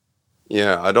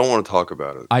 Yeah, I don't want to talk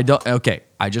about it. I don't. Okay,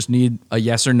 I just need a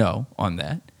yes or no on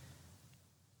that.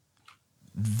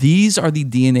 These are the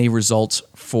DNA results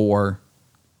for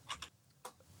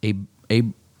a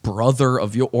brother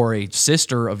of your or a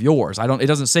sister of yours. It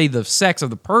doesn't say the sex of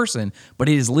the person, but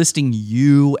it is listing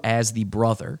you as the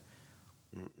brother.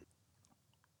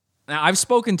 Now, I've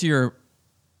spoken to your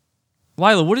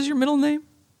Lila, what is your middle name?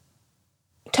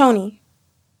 Tony.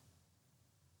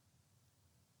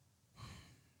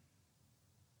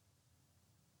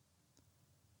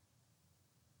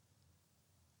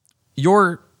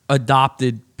 Your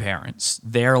adopted parents,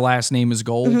 their last name is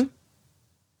Gold?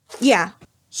 Mm-hmm. Yeah.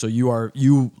 So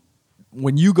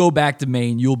when you go back to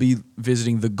Maine, you'll be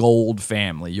visiting the Gold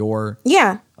family, your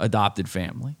adopted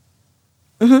family.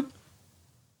 Mm-hmm.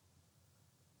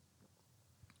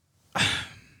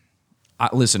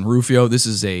 Listen, Ruphio, this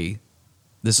is a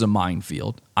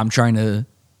minefield. I'm trying to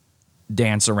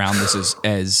dance around this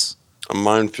as a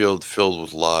minefield filled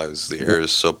with lies. The air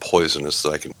is so poisonous that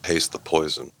I can taste the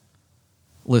poison.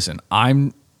 Listen,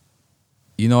 I've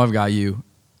got you.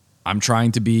 I'm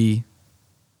trying to be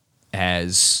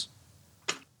the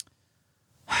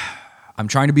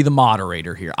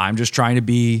moderator here. I'm trying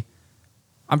to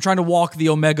walk the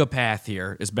Omega path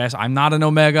here as best. I'm not an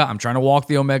Omega. I'm trying to walk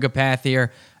the Omega path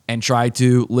here and try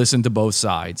to listen to both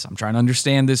sides. I'm trying to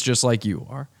understand this just like you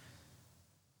are.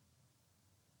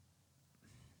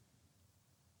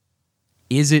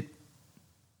 Is it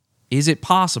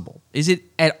possible? Is it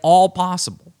at all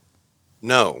possible?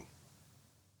 No.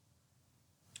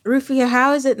 Ruphio,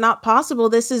 how is it not possible?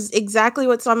 This is exactly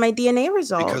what's on my DNA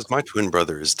results. Because my twin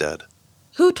brother is dead.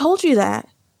 Who told you that?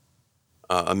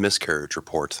 A miscarriage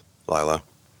report, Lila.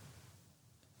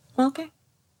 Okay.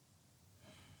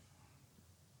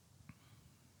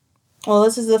 Well,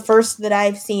 this is the first that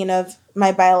I've seen of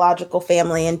my biological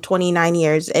family in 29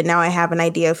 years, and now I have an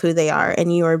idea of who they are,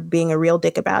 and you are being a real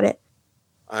dick about it.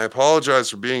 I apologize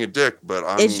for being a dick,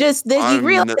 but it's just that you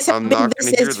realize how big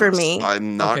this is for me.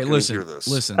 I'm not going to hear this.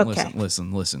 Listen.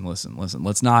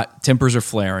 Let's not. Tempers are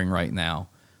flaring right now.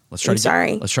 Let's try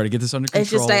to get this under control.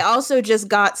 It's just I also just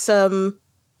got some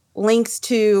links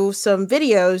to some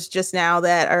videos just now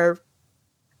that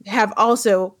have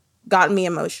also gotten me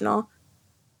emotional.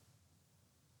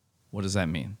 What does that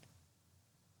mean?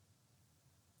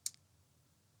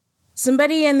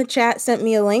 Somebody in the chat sent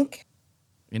me a link.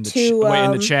 In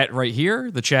the chat right here?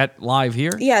 The chat live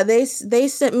here? Yeah, they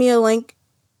sent me a link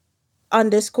on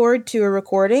Discord to a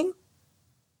recording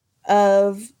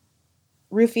of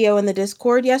Ruphio in the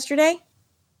Discord yesterday.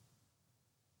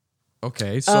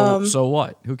 Okay, so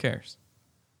what? Who cares?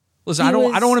 Listen, I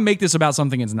don't want to make this about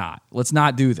something it's not. Let's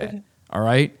not do that. Okay. All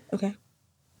right? Okay.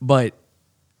 But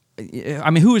I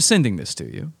mean, who is sending this to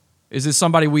you? Is this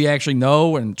somebody we actually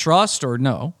know and trust or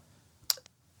no?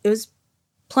 It was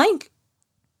Plank.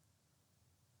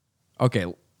 Okay,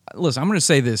 listen, I'm going to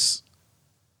say this.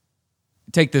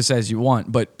 Take this as you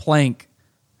want, but Plank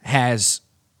has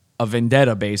a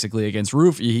vendetta basically against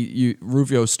Ruphio.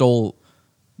 Ruphio stole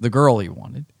the girl he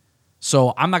wanted.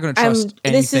 So I'm not going to trust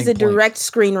anything. This is a direct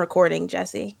screen recording,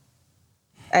 Jesse.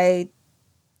 He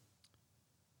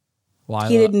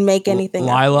didn't make anything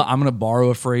Lila, I'm going to borrow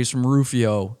a phrase from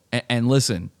Ruphio. And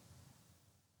listen,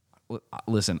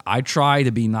 I try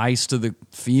to be nice to the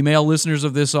female listeners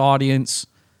of this audience,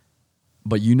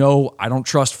 but I don't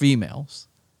trust females.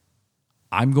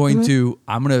 I'm going to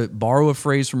borrow a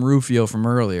phrase from Ruphio from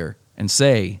earlier and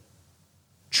say,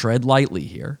 tread lightly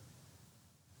here.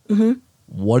 Mm-hmm.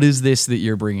 What is this that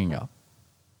you're bringing up?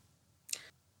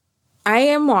 I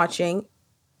am watching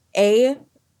a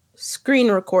screen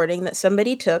recording that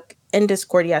somebody took in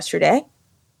Discord yesterday,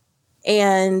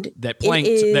 and that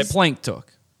Plank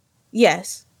took.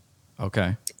 Yes.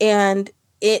 Okay. And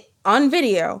it on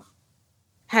video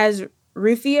has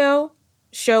Ruphio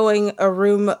showing a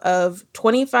room of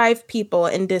 25 people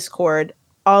in Discord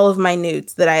all of my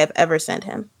nudes that I have ever sent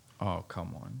him. Oh,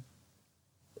 come on.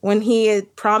 When he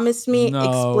had promised me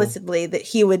explicitly that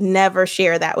he would never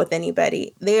share that with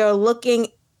anybody. They are looking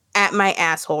at my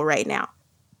asshole right now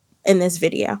in this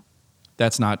video.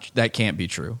 That can't be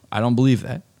true. I don't believe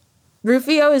that.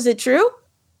 Ruphio, is it true?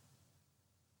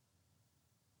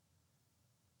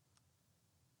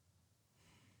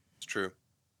 It's true.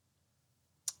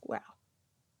 Wow.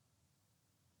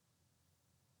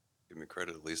 Give me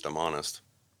credit. At least I'm honest.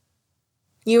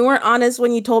 You weren't honest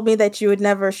when you told me that you would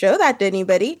never show that to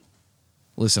anybody.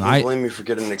 Listen, Don't blame me for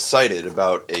getting excited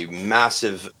about a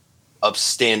massive,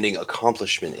 upstanding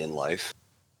accomplishment in life.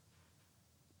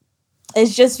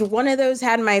 It's just one of those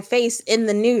had my face in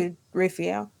the nude,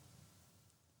 Ruphio.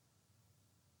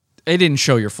 It didn't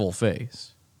show your full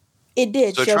face. It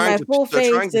did show my full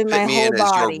face and my whole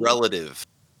body. Your relative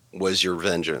was your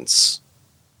vengeance.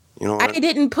 You know what? I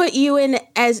didn't put you in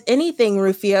as anything,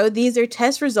 Ruphio. These are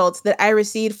test results that I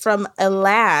received from a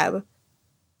lab.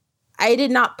 I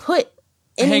did not put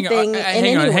anything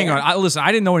hang on. Listen,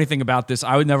 I didn't know anything about this.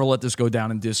 I would never let this go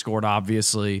down in Discord,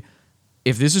 obviously.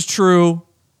 If this is true,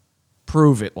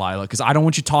 prove it, Lila, because I don't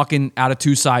want you talking out of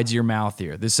two sides of your mouth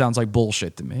here. This sounds like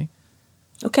bullshit to me.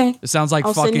 Okay. It sounds like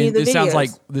I'll fucking. Send you the this videos. sounds like.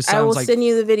 This sounds I will like. send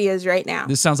you the videos right now.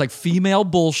 This sounds like female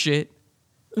bullshit.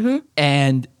 Mm-hmm.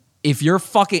 And if you're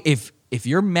fucking, if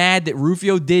you're mad that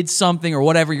Ruphio did something or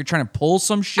whatever, you're trying to pull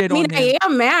some shit on him. I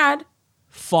am mad.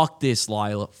 Fuck this,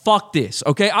 Lila. Fuck this.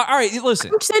 Okay. All right. Listen.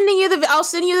 I'll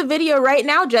send you the video right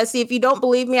now, Jesse. If you don't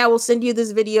believe me, I will send you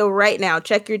this video right now.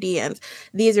 Check your DMs.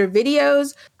 These are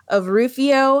videos of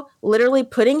Ruphio literally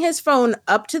putting his phone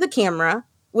up to the camera,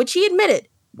 which he admitted.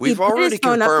 We've already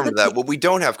confirmed that. What we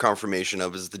don't have confirmation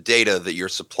of is the data that you're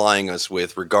supplying us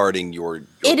with regarding your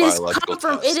biological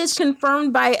tests. It is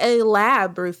confirmed by a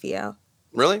lab, Ruphio.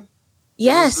 Really?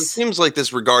 Yes. It seems like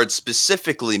this regards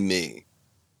specifically me.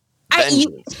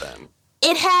 Vengeance, then.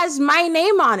 It has my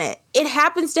name on it. It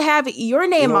happens to have your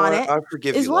name on it. I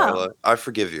forgive as you, well. Lila. I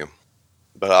forgive you.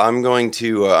 But I'm going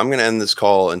to end this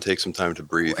call and take some time to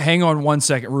breathe. Hang on 1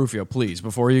 second, Ruphio, please,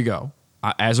 before you go.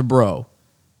 As a bro,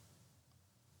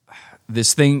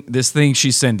 this thing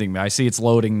she's sending me, I see it's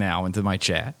loading now into my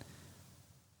chat.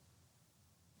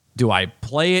 Do I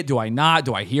play it? Do I not?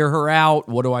 Do I hear her out?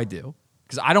 What do I do?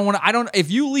 Because I don't want to.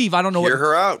 If you leave, I don't know. Hear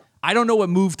her out. I don't know what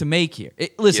move to make here.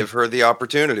 Listen, give her the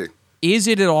opportunity. Is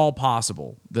it at all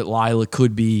possible that Lila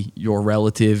could be your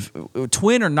relative,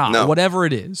 twin or not? No. Whatever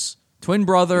it is, twin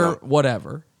brother, No.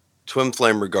 whatever. Twin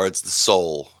flame regards the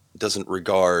soul, doesn't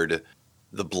regard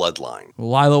the bloodline.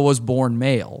 Lila was born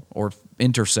male or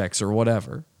intersex or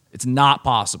whatever. It's not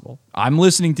possible. I'm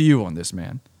listening to you on this,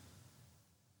 man.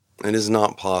 It is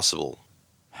not possible.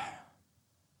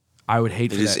 I would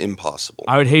hate for that. It is impossible.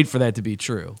 I would hate for that to be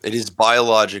true. It is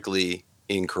biologically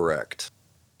incorrect.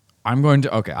 I'm going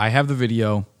to, okay, I have the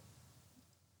video.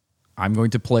 I'm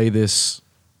going to play this.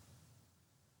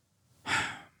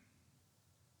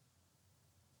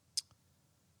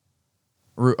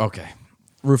 Okay.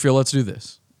 Ruphio, let's do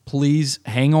this. Please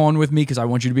hang on with me because I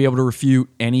want you to be able to refute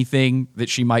anything that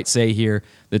she might say here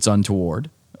that's untoward.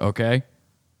 Okay?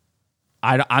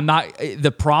 I'm not,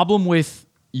 the problem with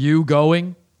you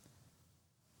going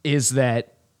is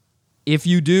that if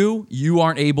you do, you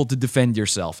aren't able to defend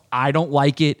yourself. I don't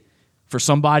like it for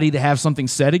somebody to have something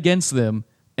said against them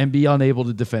and be unable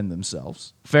to defend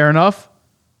themselves. Fair enough?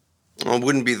 Well, it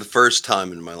wouldn't be the first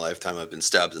time in my lifetime I've been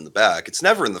stabbed in the back. It's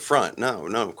never in the front. No,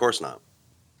 of course not.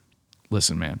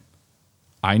 Listen, man.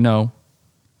 I know.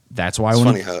 That's why it's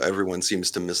funny how everyone seems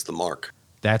to miss the mark.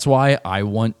 That's why I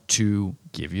want to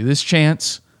give you this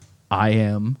chance. I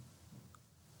am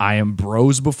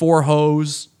bros before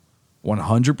hoes,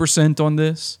 100% on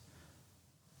this.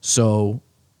 So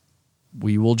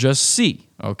we will just see,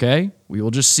 okay? We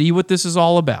will just see what this is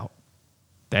all about.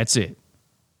 That's it.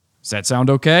 Does that sound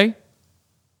okay?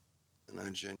 And I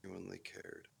genuinely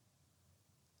cared.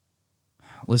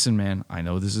 Listen, man, I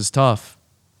know this is tough.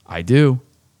 I do.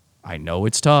 I know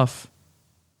it's tough.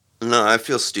 No, I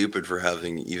feel stupid for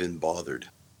having even bothered.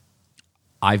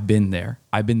 I've been there.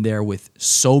 I've been there with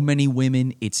so many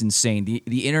women. It's insane.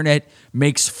 The internet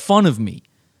makes fun of me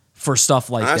for stuff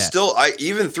like that.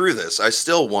 Even through this, I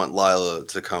still want Lila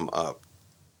to come up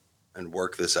and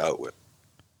work this out with.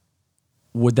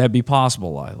 Would that be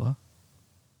possible, Lila?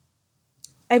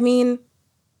 I mean,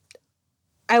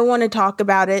 I want to talk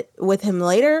about it with him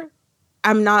later.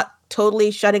 I'm not totally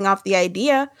shutting off the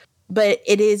idea, but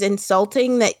it is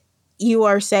insulting that you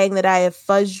are saying that I have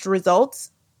fudged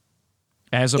results.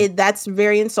 That's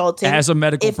very insulting. As a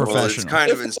medical professional. Well, it's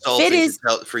kind of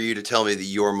insulting for you to tell me that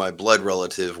you're my blood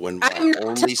relative when my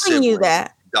only sibling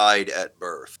died at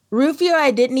birth. Ruphio,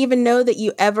 I didn't even know that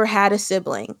you ever had a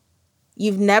sibling.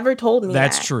 You've never told me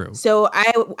That's that. true. So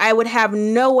I would have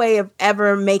no way of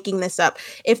ever making this up.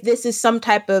 If this is some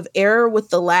type of error with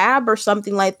the lab or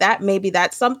something like that, maybe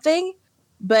that's something.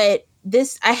 but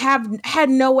this, I have had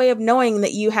no way of knowing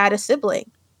that you had a sibling.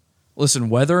 Listen,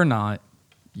 whether or not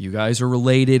you guys are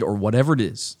related or whatever it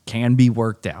is, can be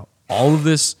worked out. All of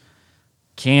this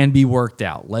can be worked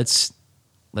out. Let's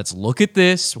look at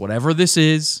this, whatever this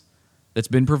is that's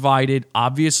been provided.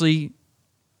 Obviously,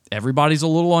 everybody's a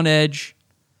little on edge,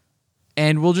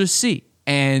 and we'll just see.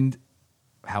 And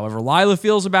however Lila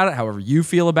feels about it, however you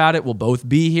feel about it, we'll both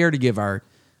be here to give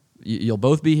you'll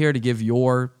both be here to give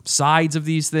your sides of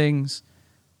these things.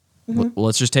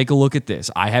 Let's just take a look at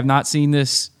this. I have not seen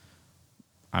this.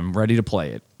 I'm ready to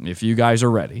play it. If you guys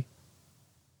are ready.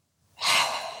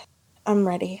 I'm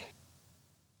ready.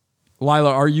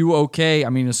 Lila, are you okay? I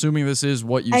mean, assuming this is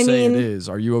what you say it is,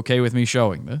 are you okay with me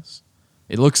showing this?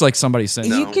 It looks like somebody sent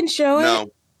it. You can show it.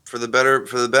 No, for the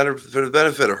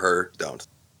benefit of her, don't.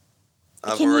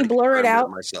 Can you blur it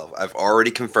out? Myself, I've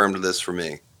already confirmed this for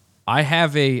me. I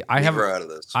have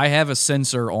a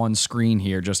sensor on screen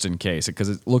here just in case because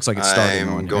it looks like it's starting.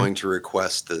 I'm going to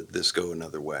request that this go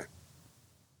another way.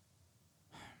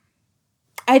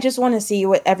 I just want to see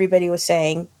what everybody was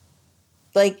saying.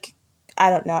 Like, I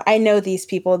don't know. I know these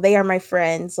people. They are my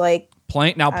friends. Like,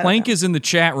 Plank is in the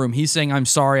chat room. He's saying, I'm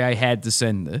sorry I had to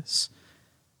send this.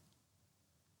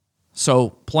 So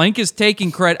Plank is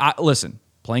taking credit. Listen,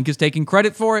 Plank is taking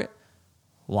credit for it.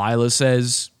 Lila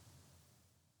says,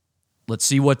 let's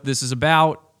see what this is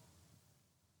about.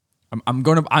 I'm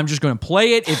just gonna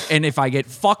play it. If I get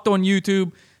fucked on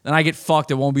YouTube, then I get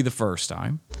fucked. It won't be the first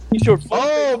time.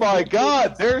 Oh my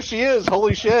God! There she is!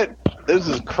 Holy shit! This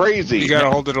is crazy. You gotta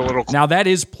hold it a little. Now that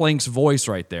is Plank's voice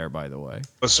right there, by the way.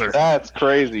 Yes, sir. That's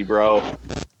crazy, bro.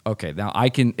 Okay, now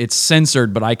it's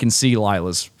censored, but I can see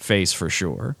Lila's face for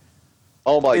sure.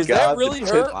 Oh my God! Is that really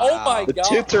her? Oh my God! The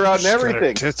tits are out and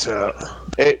everything. Tits out.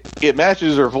 It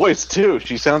matches her voice too.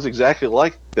 She sounds exactly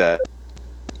like that.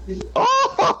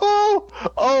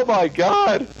 Oh my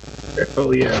God!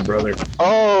 Oh yeah, brother.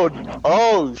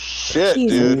 Oh shit,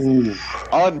 dude!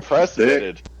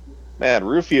 Unprecedented. Man,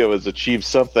 Ruphio has achieved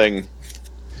something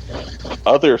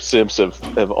other simps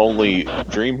have only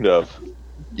dreamed of.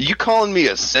 You calling me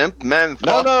a simp, man?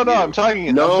 No. I'm talking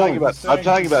about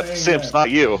simps,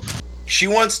 not you. She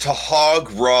wants to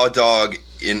hog raw dog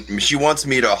she wants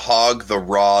me to hog the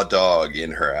raw dog in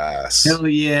her ass. Hell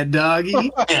yeah,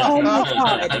 doggy. Oh my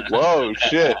God. Whoa,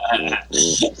 shit.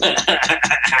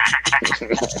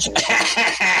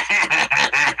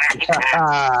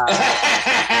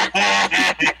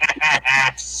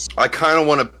 I kind of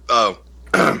want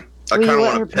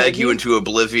to peg you into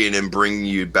oblivion and bring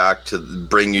you to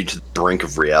the brink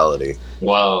of reality.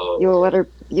 Whoa. You'll let her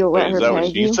Is that what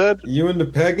peg she you? said? You into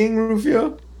pegging,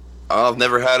 Ruphio? I've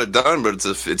never had it done, but it's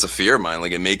a fear of mine.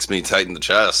 Like, it makes me tighten the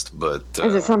chest. But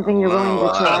Is it something you're willing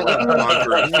to try?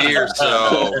 conquer a fear,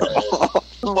 so.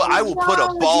 Well, I will put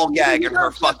a ball gag in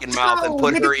her fucking mouth and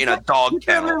put her in a dog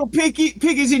kennel. Little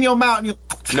piggies in your mouth.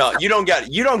 No, you don't get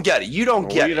it. You don't get it.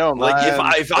 Like, if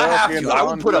I have to, I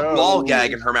will put a ball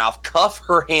gag in her mouth, cuff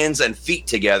her hands and feet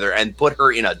together, and put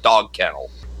her in a dog kennel.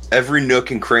 Every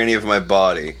nook and cranny of my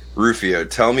body. Ruphio,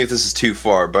 tell me if this is too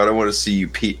far, but I want to see you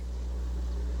pee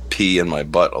in my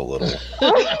butt a little.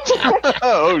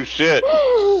 Oh shit!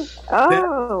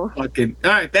 Oh, fucking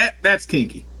all right. That's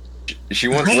kinky. She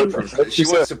wants to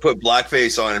put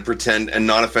blackface on and pretend, and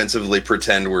non-offensively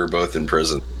pretend we're both in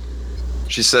prison.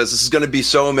 She says this is going to be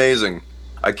so amazing.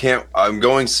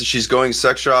 She's going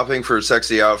sex shopping for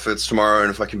sexy outfits tomorrow,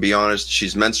 and if I can be honest,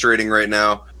 she's menstruating right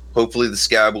now. Hopefully the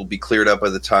scab will be cleared up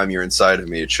by the time you're inside of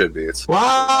me. It should be. What?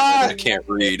 I can't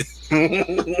read.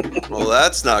 Well,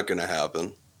 that's not going to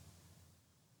happen.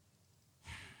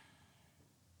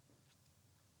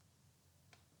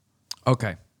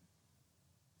 Okay.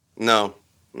 No.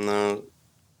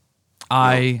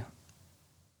 I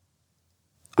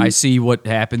see what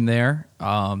happened there.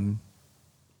 It's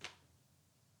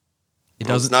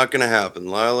not going to happen,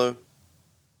 Lila.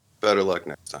 Better luck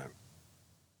next time.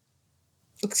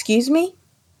 Excuse me?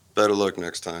 Better luck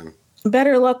next time.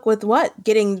 Better luck with what?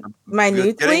 Getting my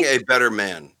nudes Getting leaked? a better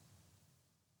man.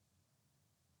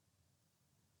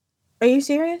 Are you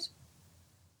serious?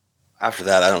 After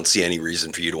that, I don't see any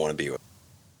reason for you to want to be with.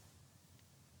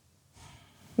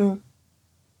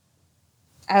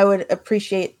 I would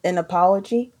appreciate an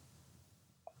apology.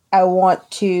 I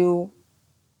want to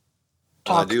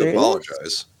talk through I do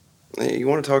apologize. You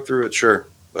want to talk through it, sure,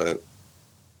 but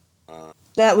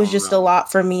that was just a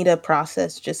lot for me to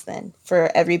process just then. For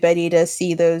everybody to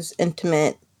see those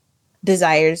intimate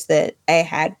desires that I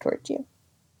had towards you,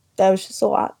 that was just a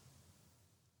lot.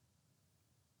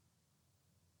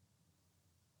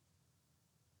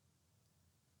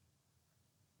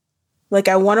 Like,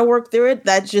 I want to work through it.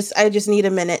 I just need a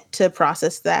minute to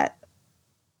process that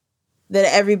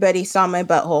everybody saw my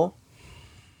butthole.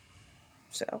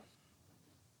 So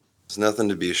There's nothing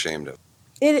to be ashamed of.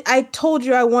 I told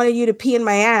you I wanted you to pee in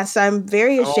my ass. I'm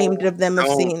very ashamed of them of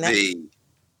Don't seeing that. be.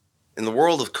 In the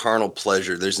world of carnal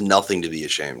pleasure, there's nothing to be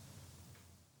ashamed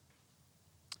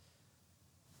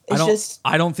of.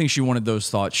 I don't think she wanted those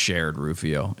thoughts shared,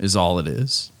 Ruphio, is all it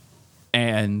is.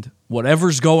 And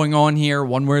whatever's going on here,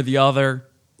 one way or the other.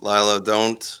 Lila,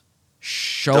 don't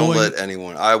let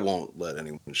anyone. I won't let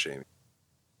anyone shame you.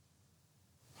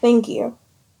 Thank you.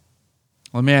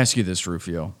 Let me ask you this,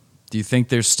 Ruphio. Do you think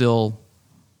there's still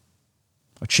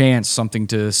a chance, something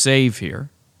to save here?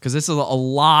 Because this is a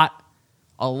lot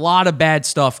of bad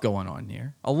stuff going on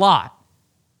here. A lot.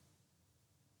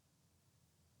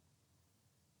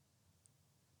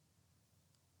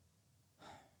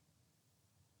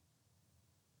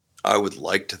 I would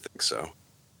like to think so.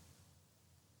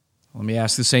 Let me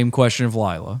ask the same question of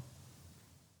Lila.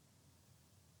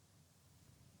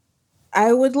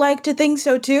 I would like to think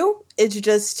so too. It's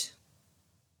just,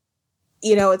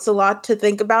 it's a lot to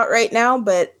think about right now,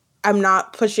 but I'm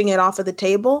not pushing it off of the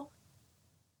table.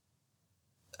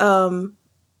 I'm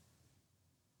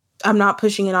not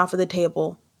pushing it off of the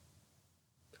table.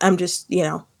 I'm just,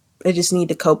 I just need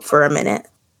to cope for a minute.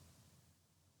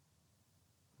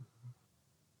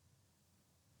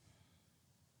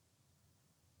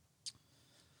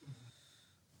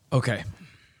 Okay.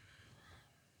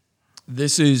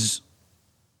 This is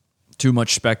too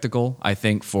much spectacle, I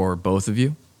think, for both of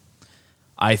you.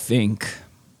 I think,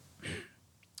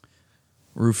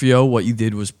 Ruphio, what you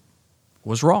did was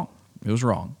wrong. It was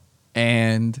wrong.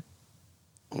 And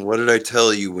what did I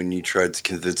tell you when you tried to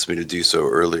convince me to do so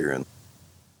earlier?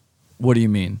 What do you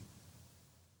mean?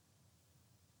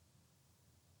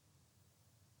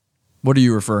 What are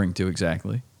you referring to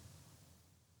exactly?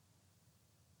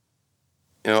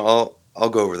 I'll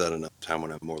go over that another time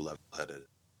when I'm more level-headed.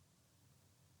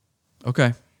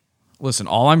 Okay. Listen,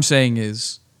 all I'm saying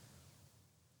is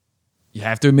you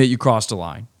have to admit you crossed a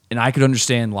line. And I could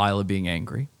understand Lila being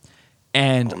angry.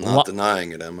 And I'm not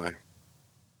denying it, am I? It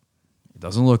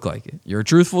doesn't look like it. You're a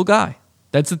truthful guy.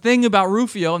 That's the thing about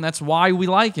Ruphio, and that's why we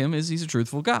like him, is he's a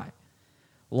truthful guy.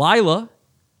 Lila,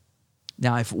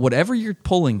 now, if whatever you're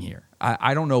pulling here,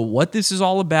 I don't know what this is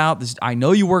all about. I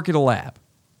know you work at a lab.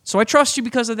 So I trust you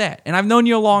because of that. And I've known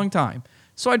you a long time.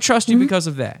 So I trust you because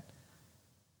of that.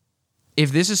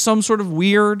 If this is some sort of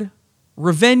weird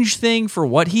revenge thing for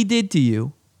what he did to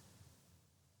you,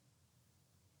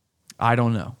 I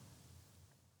don't know.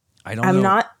 I'm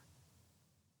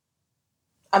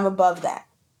above that.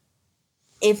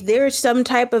 If there's some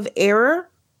type of error,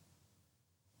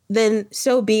 then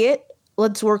so be it.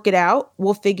 Let's work it out.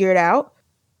 We'll figure it out.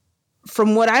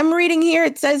 From what I'm reading here,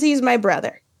 it says he's my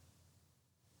brother.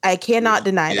 I cannot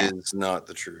deny that. It's not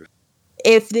the truth.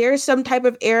 If there's some type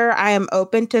of error, I am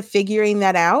open to figuring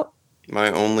that out.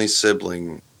 My only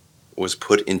sibling was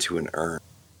put into an urn.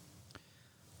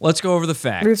 Let's go over the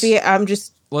facts.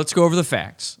 Rufia, Let's go over the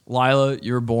facts. Lila,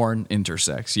 you're born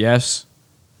intersex, yes?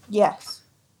 Yes.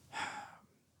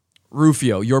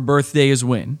 Ruphio, your birthday is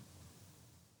when?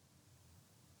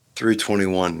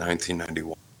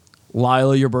 3/21/1991.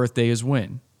 Lila, your birthday is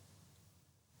when?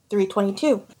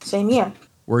 3/22, same year.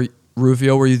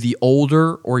 Ruphio, were you the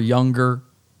older or younger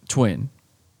twin?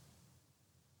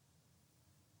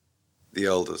 The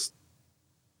eldest.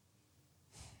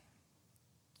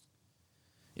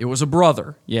 It was a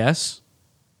brother, yes?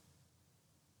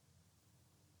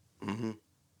 Mm-hmm.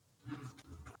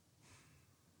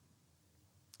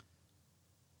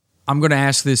 I'm going to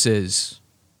ask this as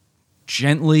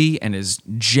gently and as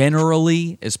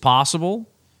generally as possible,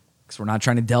 because we're not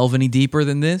trying to delve any deeper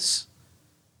than this.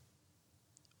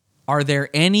 Are there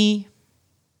any,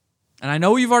 and I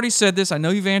know you've already said this, I know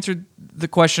you've answered the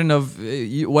question of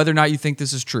whether or not you think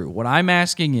this is true. What I'm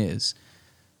asking is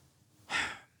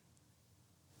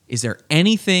there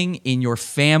anything in your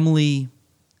family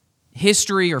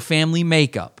history or family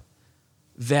makeup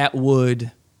that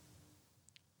would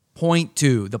point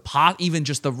to even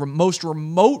just the most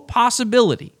remote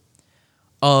possibility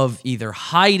of either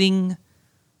hiding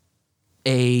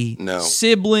a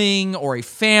sibling or a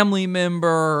family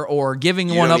member or giving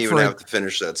one up for... You don't even have to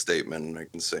finish that statement and I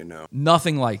can say no.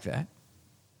 Nothing like that.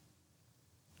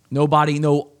 Nobody,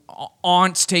 no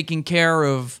aunts taking care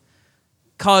of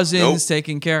cousins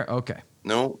taking care... Okay.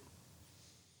 No.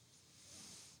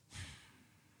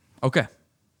 Okay.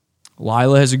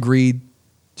 Lila has agreed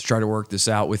to try to work this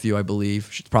out with you, I believe.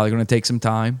 She's probably going to take some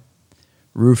time.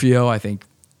 Ruphio, I think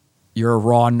you're a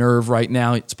raw nerve right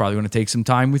now. It's probably going to take some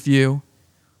time with you.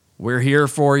 We're here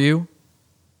for you.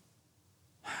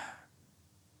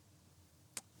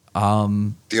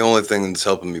 The only thing that's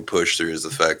helping me push through is the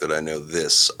fact that I know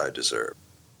this I deserve.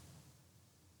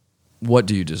 What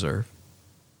do you deserve?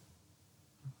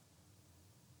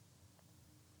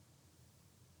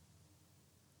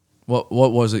 What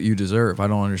was it you deserve? I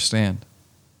don't understand.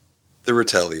 The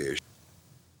retaliation.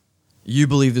 You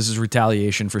believe this is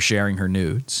retaliation for sharing her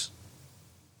nudes?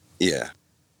 Yeah.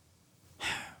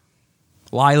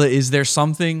 Lila, is there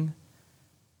something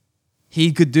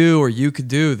he could do or you could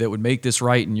do that would make this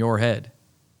right in your head?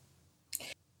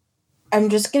 I'm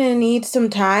just going to need some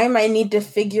time. I need to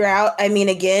figure out. I mean,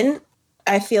 again,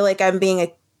 I feel like I'm being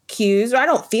accused. I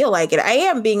don't feel like it. I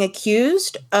am being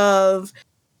accused of,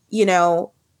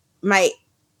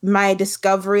 my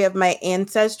discovery of my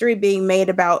ancestry being made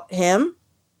about him.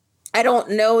 I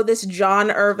don't know this John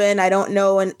Irvin. I don't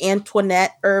know an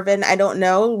Antoinette Irvin. I don't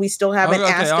know. We still haven't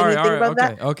asked anything about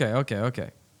that.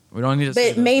 Okay. We don't need to.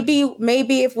 But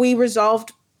maybe if we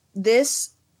resolved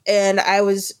this and I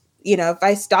was, if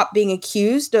I stopped being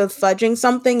accused of fudging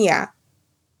something, yeah.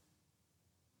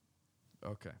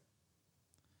 Okay.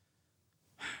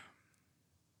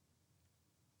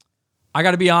 I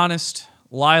got to be honest,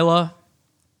 Lila,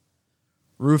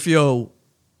 Ruphio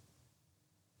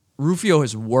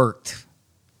has worked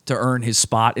to earn his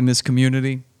spot in this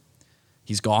community.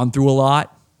 He's gone through a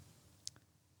lot.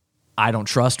 I don't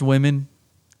trust women.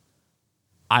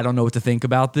 I don't know what to think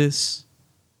about this.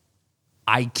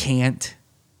 I can't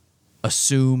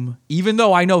assume, even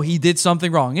though I know he did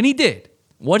something wrong, and he did.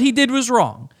 What he did was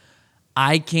wrong.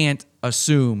 I can't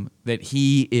assume that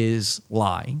he is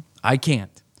lying. I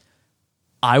can't.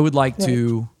 I would like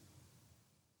to...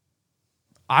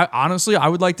 I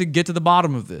would like to get to the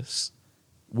bottom of this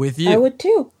with you. I would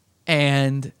too.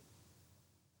 And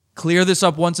clear this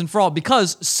up once and for all,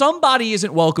 because somebody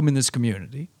isn't welcome in this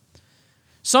community.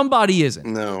 Somebody isn't.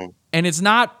 No. And it's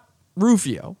not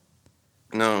Ruphio.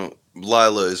 No,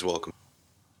 Lila is welcome.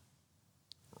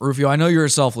 Ruphio, I know you're a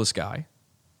selfless guy.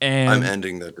 And I'm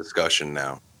ending the discussion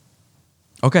now.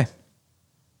 Okay.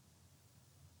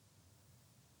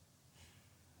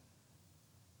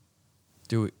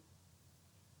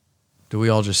 Do we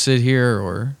all just sit here,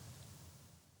 or?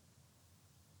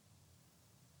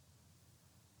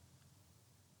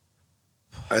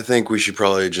 I think we should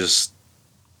probably just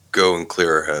go and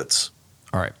clear our heads.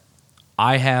 All right.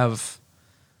 I have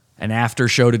an after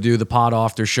show to do, the pod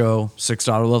after show,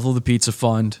 $6 level of the pizza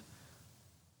fund.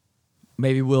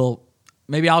 Maybe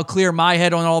I'll clear my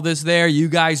head on all this there. You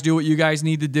guys do what you guys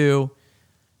need to do.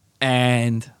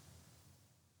 And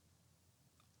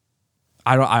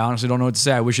I honestly don't know what to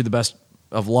say. I wish you the best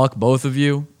of luck, both of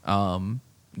you.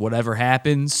 Whatever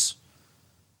happens,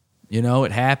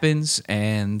 it happens.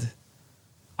 And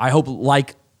I hope,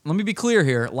 let me be clear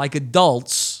here, like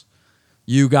adults,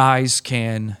 you guys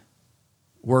can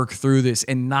work through this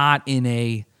and not in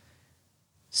a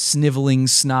sniveling,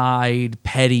 snide,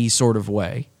 petty sort of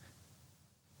way.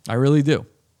 I really do.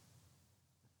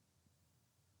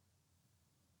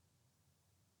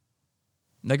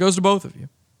 And that goes to both of you.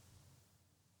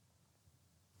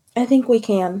 I think we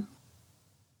can.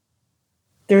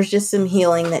 There's just some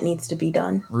healing that needs to be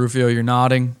done. Ruphio, you're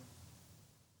nodding.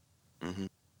 Mm-hmm.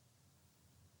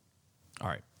 All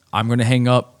right. I'm going to hang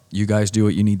up. You guys do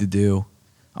what you need to do.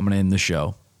 I'm going to end the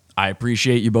show. I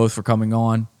appreciate you both for coming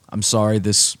on. I'm sorry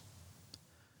this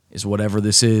is whatever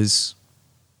this is.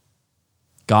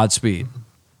 Godspeed.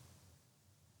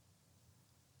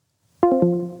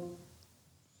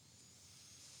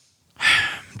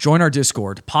 Join our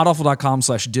Discord,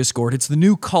 podawful.com/Discord. It's the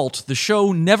new cult. The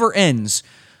show never ends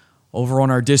over on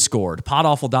our Discord,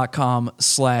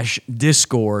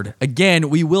 podawful.com/Discord. Again,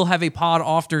 we will have a pod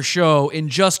after show in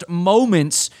just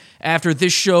moments after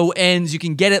this show ends. You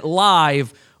can get it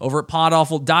live over at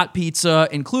podawful.pizza,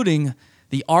 including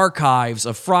the archives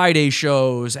of Friday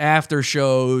shows, after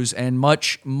shows, and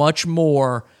much, much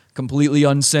more, completely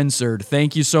uncensored.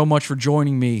 Thank you so much for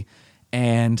joining me.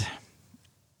 And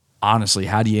honestly,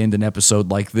 how do you end an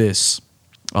episode like this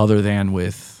other than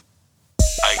with...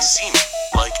 I seem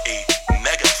like a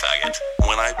mega faggot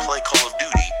when I play Call of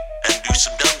Duty and do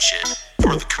some dumb shit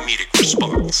for the comedic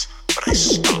response. But I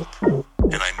stop and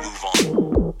I move on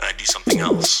and I do something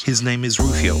else. His name is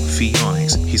Ruphio,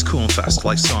 Pheonix. He's cool and fast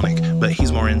like Sonic, but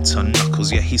he's more into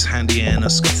knuckles. Yeah, he's handy in a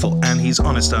scuffle and he's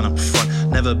honest and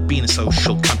upfront. Never been a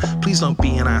social cunt. Please don't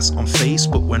be an ass on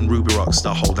Facebook when Ruby rocks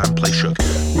the whole damn place shook.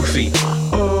 Ruphie,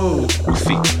 oh,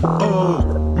 Ruphie, oh,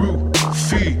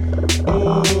 Ruphie,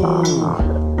 oh,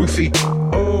 Ruphie,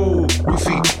 oh,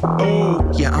 Ruphie,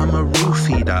 oh. Yeah, I'm a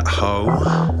roofie, that hoe.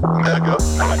 Mega.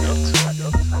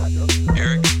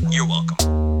 Eric, you're welcome.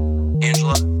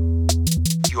 Angela,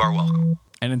 you are welcome.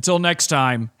 And Until next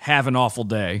time, have an awful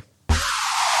day.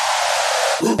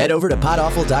 Head over to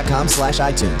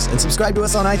podawful.com/iTunes and subscribe to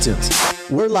us on iTunes.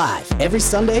 We're live every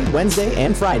Sunday, Wednesday,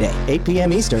 and Friday, 8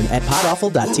 p.m. Eastern at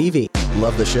podawful.tv.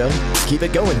 Love the show? Keep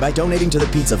it going by donating to the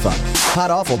Pizza Fund.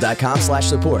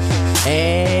 podawful.com/support.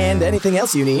 And anything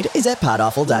else you need is at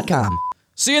podawful.com.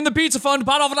 See you in the Pizza Fund,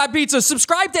 podawful.pizza.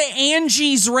 Subscribe to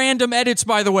Angie's Random Edits,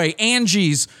 by the way.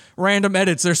 Angie's Random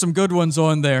Edits. There's some good ones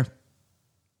on there.